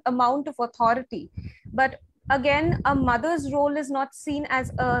certain amount of authority. But again, a mother's role is not seen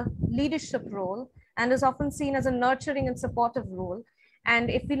as a leadership role and is often seen as a nurturing and supportive role. And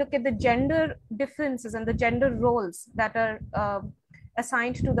if we look at the gender differences and the gender roles that are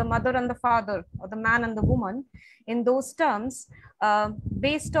assigned to the mother and the father, or the man and the woman, in those terms,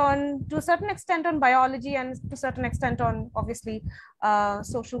 based on, to a certain extent, on biology and to a certain extent on, obviously,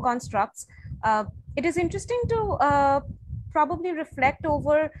 social constructs, it is interesting to probably reflect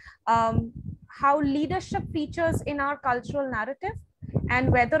over how leadership features in our cultural narrative,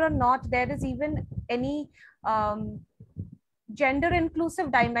 and whether or not there is even any gender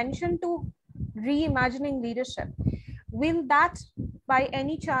inclusive dimension to reimagining leadership. Will that by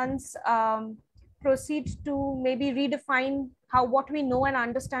any chance proceed to maybe redefine how what we know and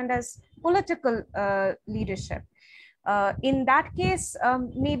understand as political leadership? In that case,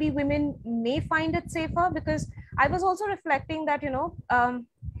 maybe women may find it safer, because I was also reflecting that,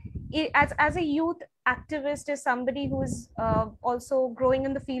 as a youth activist, as somebody who is also growing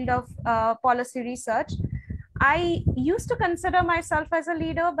in the field of policy research, I used to consider myself as a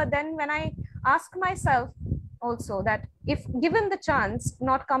leader. But then when I ask myself also that if given the chance,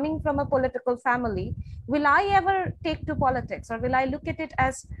 not coming from a political family, will I ever take to politics, or will I look at it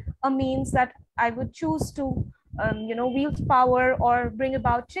as a means that I would choose to wield power or bring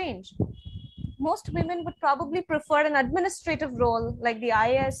about change? Most women would probably prefer an administrative role like the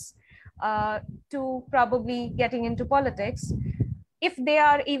IS to probably getting into politics, if they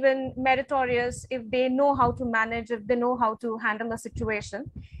are even meritorious, if they know how to manage, if they know how to handle a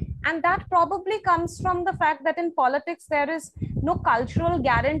situation. And that probably comes from the fact that in politics, there is no cultural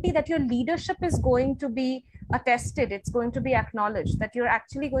guarantee that your leadership is going to be attested, it's going to be acknowledged, that you're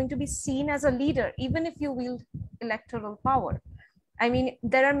actually going to be seen as a leader, even if you wield electoral power. I mean,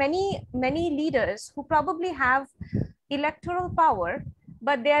 there are many, many leaders who probably have electoral power,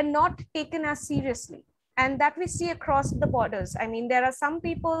 but they are not taken as seriously. And that we see across the borders. I mean, there are some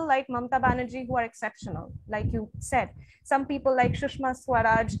people like Mamata Banerjee who are exceptional, like you said, some people like Sushma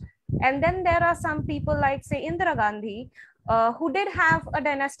Swaraj. And then there are some people like, say, Indira Gandhi, who did have a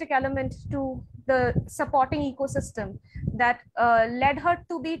dynastic element to the supporting ecosystem that led her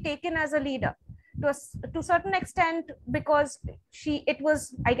to be taken as a leader to a certain extent, because it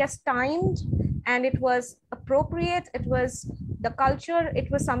was, I guess, timed, and it was appropriate, it was the culture, it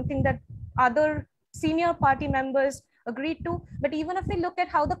was something that other senior party members agreed to. But even if we look at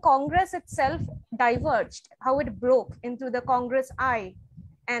how the Congress itself diverged, how it broke into the Congress I,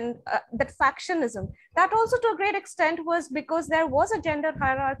 and that factionism, that also to a great extent was because there was a gender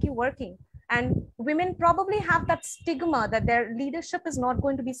hierarchy working, and women probably have that stigma that their leadership is not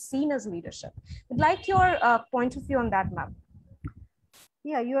going to be seen as leadership. I'd like your point of view on that, ma'am.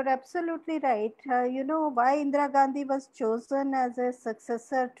 Yeah, you're absolutely right. Why Indira Gandhi was chosen as a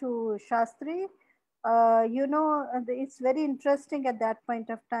successor to Shastri? It's very interesting at that point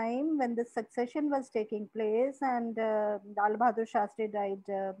of time when the succession was taking place, and Lal Bahadur Shastri died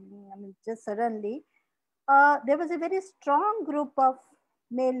just suddenly. There was a very strong group of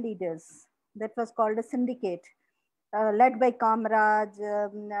male leaders that was called a syndicate, led by Kamraj,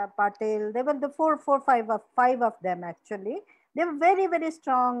 Patel. They were the five of them actually. They were very, very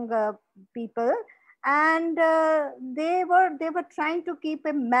strong people, and they were trying to keep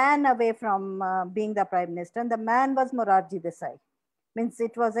a man away from being the prime minister. And the man was Morarji Desai. Means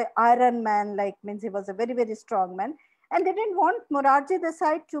it was an iron man, means he was a very, very strong man. And they didn't want Morarji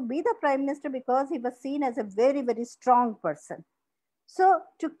Desai to be the prime minister because he was seen as a very, very strong person. So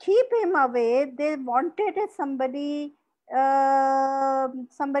to keep him away, they wanted somebody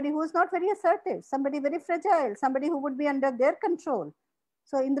who is not very assertive, somebody very fragile, somebody who would be under their control.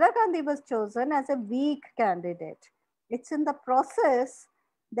 So Indira Gandhi was chosen as a weak candidate. It's in the process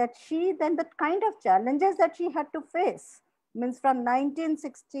that the kind of challenges that she had to face, means from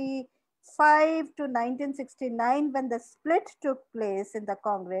 1965 to 1969, when the split took place in the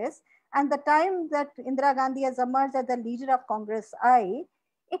Congress, and the time that Indira Gandhi has emerged as the leader of Congress I,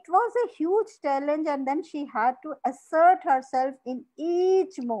 it was a huge challenge, and then she had to assert herself in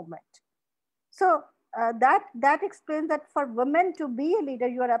each moment. So that explains that for women to be a leader,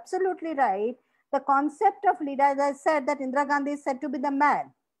 you are absolutely right. The concept of leader, as I said, that Indira Gandhi is said to be the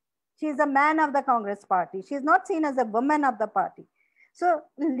man. She is a man of the Congress party. She is not seen as a woman of the party. So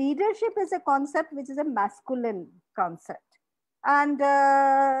leadership is a concept which is a masculine concept. And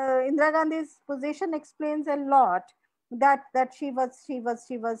Indira Gandhi's position explains a lot that she was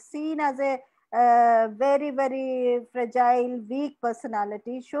seen as a very, very fragile, weak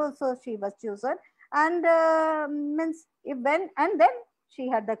personality. So she was chosen, and means and then she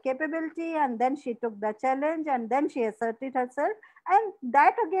had the capability, and then she took the challenge, and then she asserted herself, and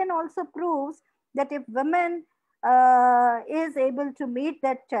that again also proves that if women is able to meet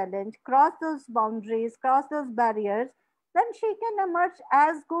that challenge, cross those boundaries, cross those barriers, then she can emerge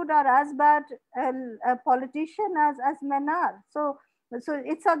as good or as bad a politician as men are. So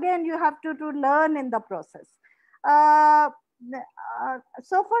it's again, you have to learn in the process.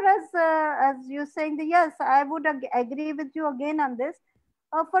 So far as you saying the, yes, I would agree with you again on this.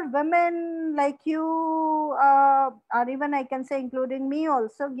 For women like you, or even I can say including me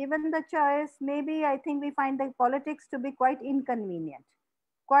also, given the choice, maybe I think we find the politics to be quite inconvenient.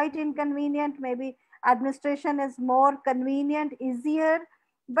 Quite inconvenient. Maybe administration is more convenient, easier,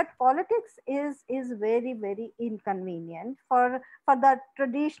 but politics is very, very inconvenient for the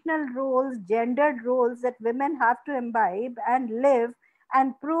traditional roles, gendered roles that women have to imbibe and live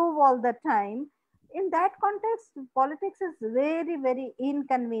and prove all the time. In that context, politics is very, very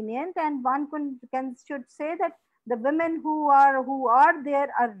inconvenient, and one should say that the women who are there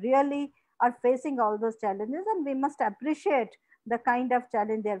are really are facing all those challenges, and we must appreciate the kind of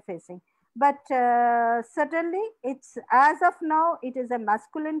challenge they are facing. But certainly, it's as of now, it is a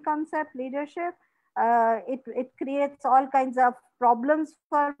masculine concept, leadership. It creates all kinds of problems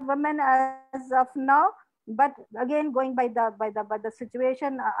for women as of now. But again, going by the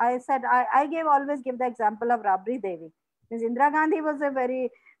situation, I said I always give the example of Rabri Devi. Ms. Indira Gandhi was a very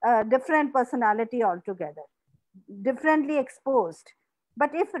different personality altogether, differently exposed.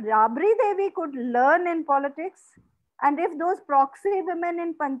 But if Rabri Devi could learn in politics, and if those proxy women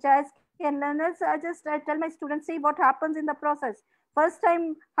in panchayats can learn this, I tell my students, see what happens in the process. First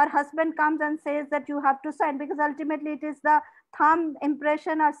time her husband comes and says that you have to sign, because ultimately it is the thumb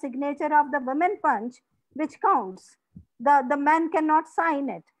impression or signature of the women punch which counts. The man cannot sign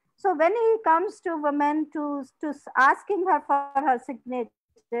it. So when he comes to women to asking her for her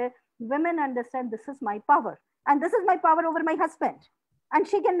signature, women understand this is my power, and this is my power over my husband, and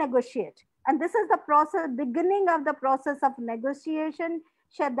she can negotiate. And this is the process, beginning of the process of negotiation,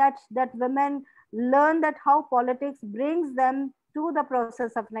 that women learn that how politics brings them to the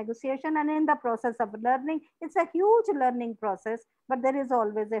process of negotiation, and in the process of learning, it's a huge learning process, but there is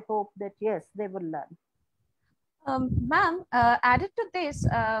always a hope that yes, they will learn. Ma'am, added to this,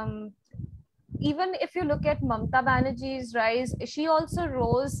 even if you look at Mamata Banerjee's rise, she also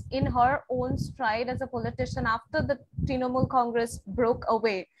rose in her own stride as a politician after the Trinamool Congress broke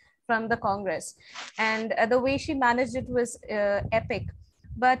away from the Congress. And the way she managed it was epic.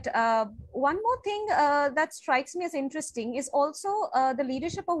 But one more thing that strikes me as interesting is also the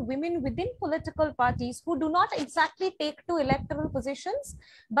leadership of women within political parties who do not exactly take to electoral positions,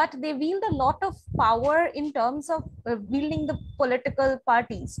 but they wield a lot of power in terms of wielding the political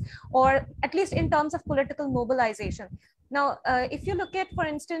parties, or at least in terms of political mobilization. Now, if you look at, for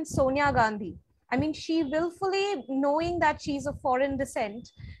instance, Sonia Gandhi, I mean, she willfully, knowing that she's of foreign descent,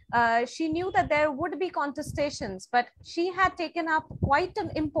 she knew that there would be contestations, but she had taken up quite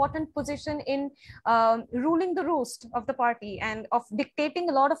an important position in ruling the roost of the party and of dictating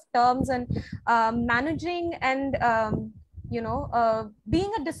a lot of terms and managing and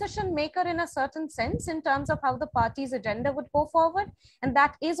being a decision maker in a certain sense in terms of how the party's agenda would go forward. And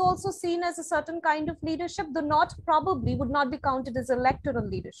that is also seen as a certain kind of leadership, though not probably would not be counted as electoral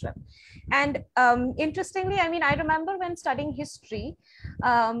leadership. And interestingly, I mean, I remember when studying history,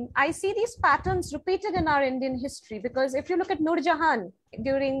 I see these patterns repeated in our Indian history, because if you look at Nur Jahan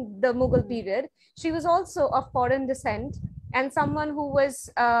during the Mughal period, she was also of foreign descent and someone who was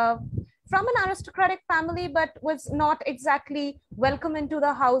from an aristocratic family, but was not exactly welcome into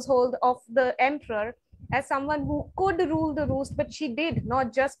the household of the emperor as someone who could rule the roost, but she did,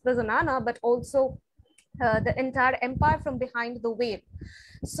 not just the Zanana, but also the entire empire from behind the veil.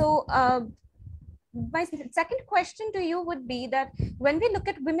 So my second question to you would be that when we look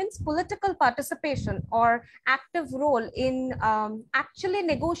at women's political participation or active role in actually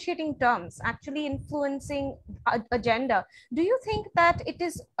negotiating terms, actually influencing agenda, do you think that it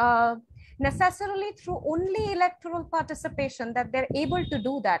is necessarily through only electoral participation that they're able to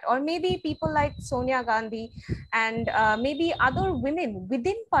do that? Or maybe people like Sonia Gandhi and maybe other women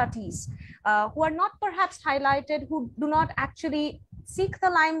within parties who are not perhaps highlighted, who do not actually seek the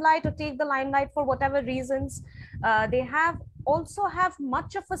limelight or take the limelight for whatever reasons, they also have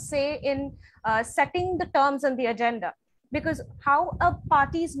much of a say in setting the terms and the agenda. because how a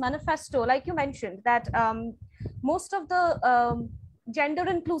party's manifesto, like you mentioned, that most of the gender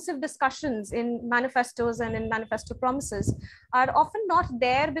inclusive discussions in manifestos and in manifesto promises are often not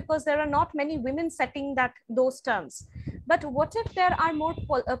there because there are not many women setting those terms. But what if there are more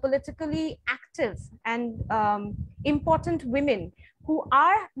politically active and important women who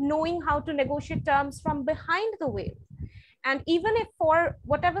are knowing how to negotiate terms from behind the veil? And even if for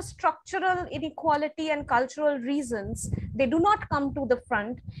whatever structural inequality and cultural reasons, they do not come to the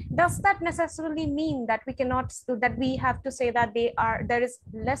front, does that necessarily mean that we cannot, that we have to say that there is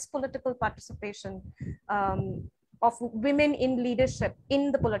less political participation of women in leadership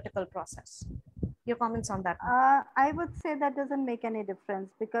in the political process? Your comments on that? I would say that doesn't make any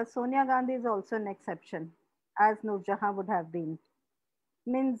difference because Sonia Gandhi is also an exception, as Noor Jahan would have been.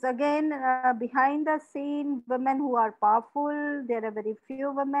 Means again, behind the scene, women who are powerful, there are very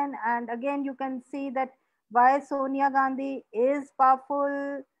few women. And again, you can see that why Sonia Gandhi is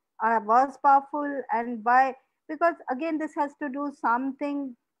powerful, was powerful, and why, because again, this has to do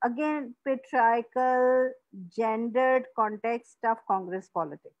something, again, patriarchal, gendered context of Congress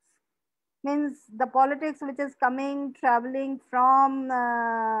politics. Means the politics which is coming, traveling from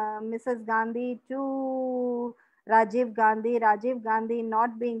Mrs. Gandhi to Rajiv Gandhi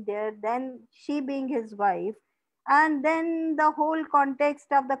not being there, then she being his wife, and then the whole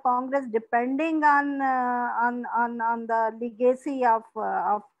context of the Congress depending on the legacy of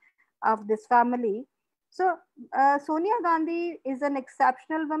this family. So Sonia Gandhi is an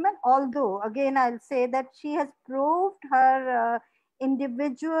exceptional woman, although again I'll say that she has proved her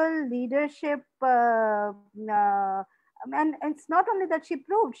individual leadership, and it's not only that she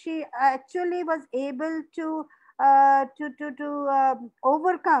proved, she actually was able to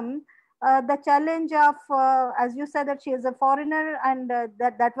overcome the challenge of, as you said, that she is a foreigner, and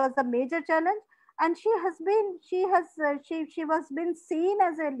that was the major challenge. And she was been seen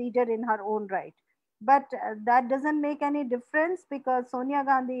as a leader in her own right. But that doesn't make any difference because Sonia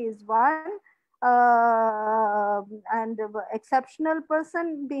Gandhi is one and exceptional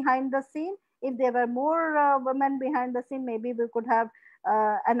person behind the scene. If there were more women behind the scene, maybe we could have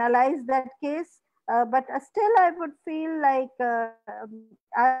analyzed that case. But still, I would feel like,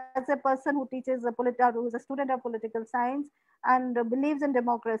 as a person who teaches who is a student of political science and believes in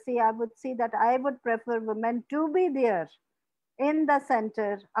democracy, I would see that I would prefer women to be there in the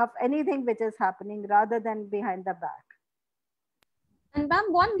center of anything which is happening rather than behind the back. And ma'am,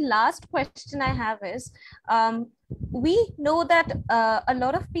 one last question I have is, we know that a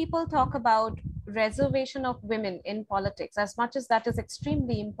lot of people talk about reservation of women in politics, as much as that is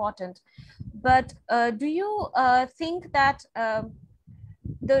extremely important. But do you think that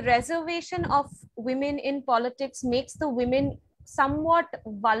the reservation of women in politics makes the women somewhat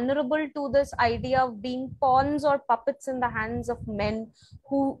vulnerable to this idea of being pawns or puppets in the hands of men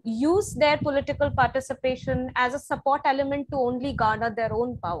who use their political participation as a support element to only garner their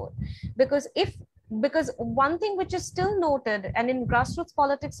own power? Because one thing which is still noted, and in grassroots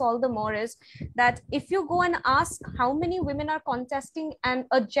politics all the more, is that if you go and ask how many women are contesting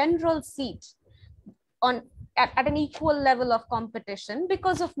a general seat at an equal level of competition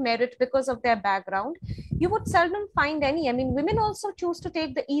because of merit, because of their background, you would seldom find any. I mean, women also choose to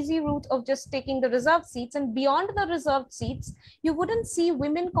take the easy route of just taking the reserved seats, and beyond the reserved seats, you wouldn't see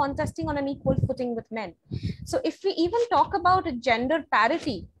women contesting on an equal footing with men. So if we even talk about a gender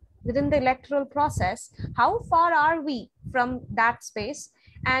parity within the electoral process, how far are we from that space?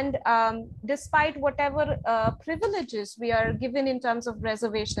 And despite whatever privileges we are given in terms of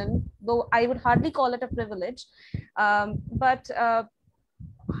reservation, though I would hardly call it a privilege, but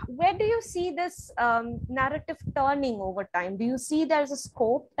where do you see this narrative turning over time? Do you see there's a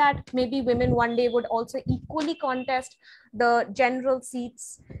scope that maybe women one day would also equally contest the general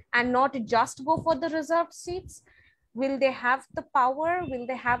seats and not just go for the reserved seats? Will they have the power? Will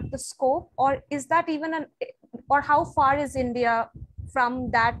they have the scope? Or is that even or how far is India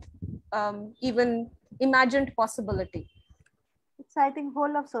from that even imagined possibility? It's, I think,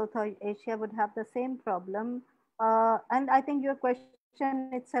 whole of South Asia would have the same problem. And I think your question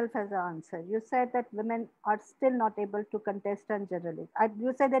itself has an answer. You said that women are still not able to contest on generally.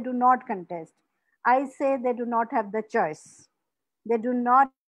 You say they do not contest. I say they do not have the choice. They do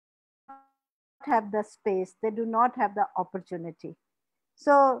not have the space. They do not have the opportunity.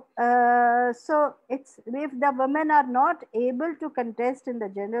 So it's, if the women are not able to contest in the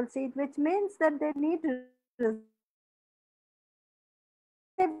general seat, which means that they need reserved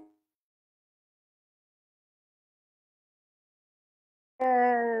seats. And if they want to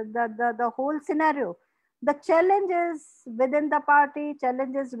contest, then the whole scenario, the challenges within the party,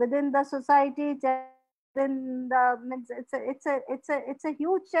 challenges within the society, challenges in the means it's a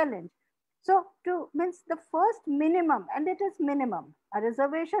huge challenge. So to means the first minimum, and it is minimum. A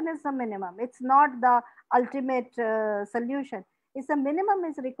reservation is a minimum. It's not the ultimate solution. It's a minimum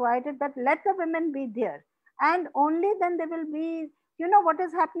is required that let the women be there, and only then they will be. You know what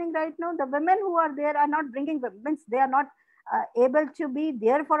is happening right now? The women who are there are not bringing means they are not able to be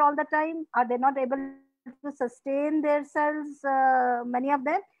there for all the time. Are they not able to sustain themselves? Many of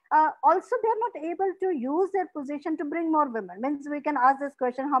them. Also, they are not able to use their position to bring more women. Means we can ask this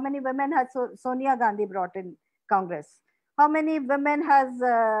question: how many women has Sonia Gandhi brought in Congress? How many women has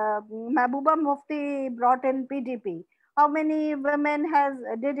Mahbuba Mufti brought in PDP? How many women has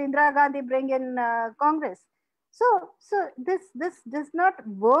did Indira Gandhi bring in Congress? So this does not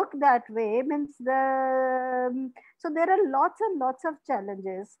work that way. Means so there are lots and lots of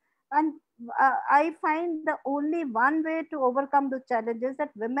challenges, and I find the only one way to overcome the challenges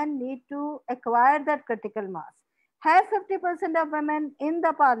that women need to acquire that critical mass. Have 50% of women in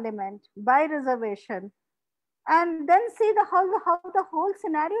the parliament by reservation, and then see how the whole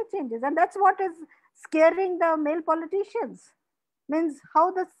scenario changes. And that's what is scaring the male politicians. Means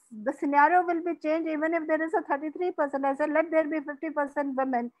how the scenario will be changed even if there is a 33%. I said, let there be 50%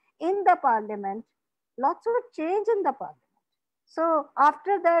 women in the parliament. Lots of change in the parliament. So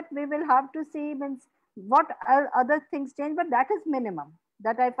after that, we will have to see means what other things change, but that is minimum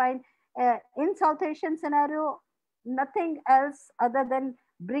that I find in South Asian scenario, nothing else other than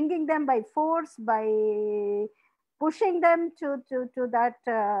bringing them by force, by pushing them to that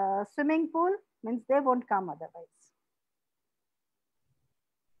swimming pool, means they won't come otherwise.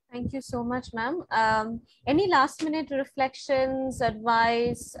 Thank you so much, ma'am. Any last minute reflections,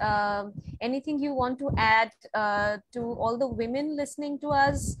 advice, anything you want to add to all the women listening to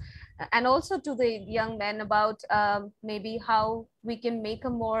us, and also to the young men about maybe how we can make a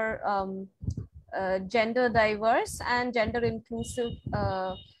more gender diverse and gender inclusive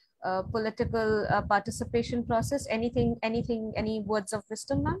political participation process? Any words of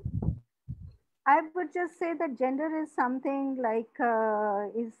wisdom, ma'am? I would just say that gender is something like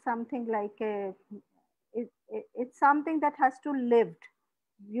it's something that has to live.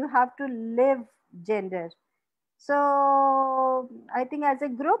 You have to live gender. So I think as a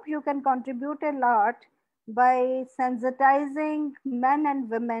group you can contribute a lot by sensitizing men and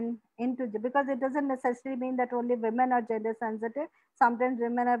women into, because it doesn't necessarily mean that only women are gender sensitive. Sometimes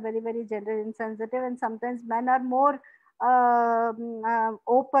women are very, very gender insensitive, and sometimes men are more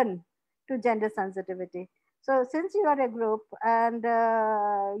open to gender sensitivity. So since you are a group and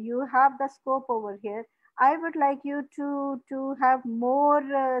you have the scope over here, I would like you to have more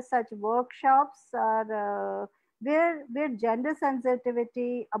such workshops or where gender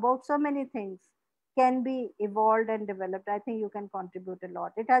sensitivity about so many things can be evolved and developed. I think you can contribute a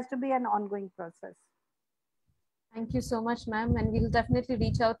lot. It has to be an ongoing process. Thank you so much, ma'am, and we'll definitely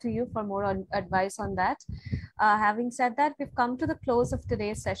reach out to you for more advice on that. Having said that, we've come to the close of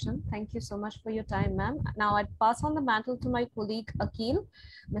today's session. Thank you so much for your time, ma'am. Now I'd pass on the mantle to my colleague, Akil,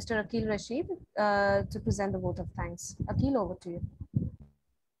 Mr. Akil Rashid, to present the vote of thanks. Akil, over to you.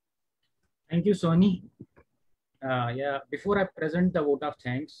 Thank you, Soni. Yeah, before I present the vote of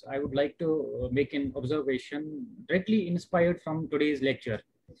thanks, I would like to make an observation directly inspired from today's lecture.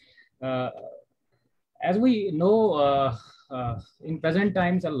 As we know, in present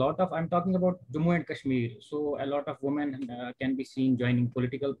times, I'm talking about Jammu and Kashmir. So a lot of women can be seen joining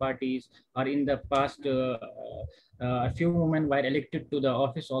political parties, or in the past, a few women were elected to the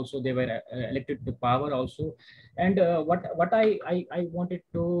office also. They were elected to power also. And what I wanted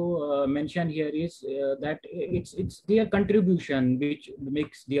to mention here is that it's their contribution which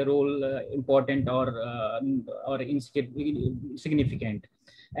makes their role important or insignificant.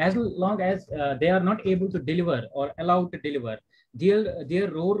 As long as they are not able to deliver or allowed to deliver,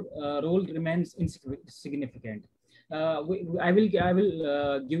 their role remains insignificant. I will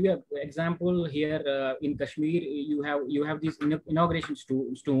give you an example here. In Kashmir, you have these inauguration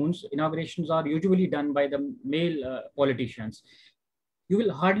stones. Inaugurations are usually done by the male politicians. You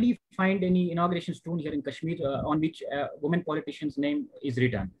will hardly find any inauguration stone here in Kashmir on which a woman politician's name is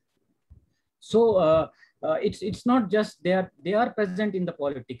written. So it's not just they are present in the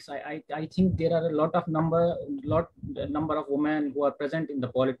politics. I think there are a lot of number of women who are present in the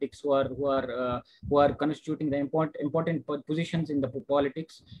politics, who are constituting the important positions in the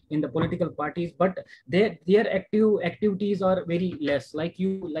politics, in the political parties, but their activities are very less. Like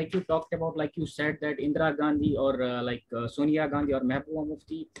you talked about, like you said, that Indira Gandhi or Sonia Gandhi or Mahbuba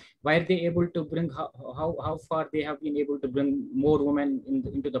Mufti, were they able to bring how far they have been able to bring more women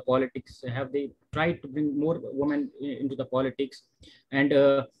into the politics? Have they tried to bring bring more women into the politics. And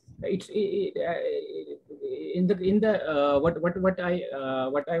it's in the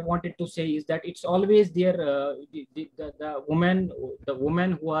what I wanted to say is that it's always there, the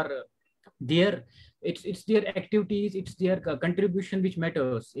women who are there, it's their activities, it's their contribution which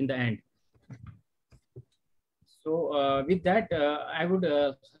matters in the end. So with that, I would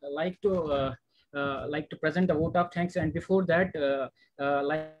like to present a vote of thanks. And before that,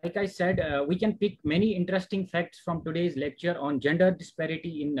 like I said, we can pick many interesting facts from today's lecture on gender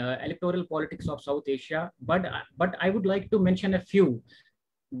disparity in electoral politics of South Asia. But I would like to mention a few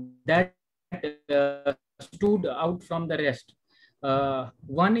that stood out from the rest.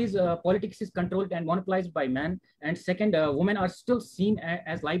 One is politics is controlled and monopolized by men, and second, women are still seen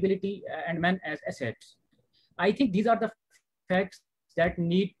as liability and men as assets. I think these are the facts that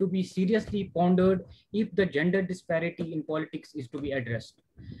need to be seriously pondered if the gender disparity in politics is to be addressed.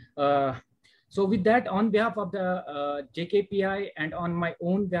 So with that, on behalf of the Jkpi and on my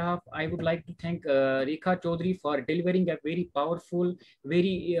own behalf, I would like to thank Rekha Chaudhary for delivering a very powerful,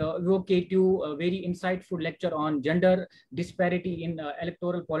 very evocative, very insightful lecture on gender disparity in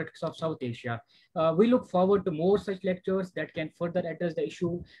electoral politics of South Asia. We look forward to more such lectures that can further address the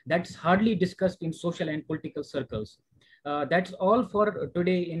issue that's hardly discussed in social and political circles. That's all for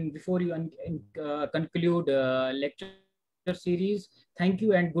today. Before you conclude lecture series, thank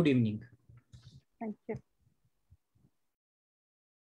you and good evening. Thank you.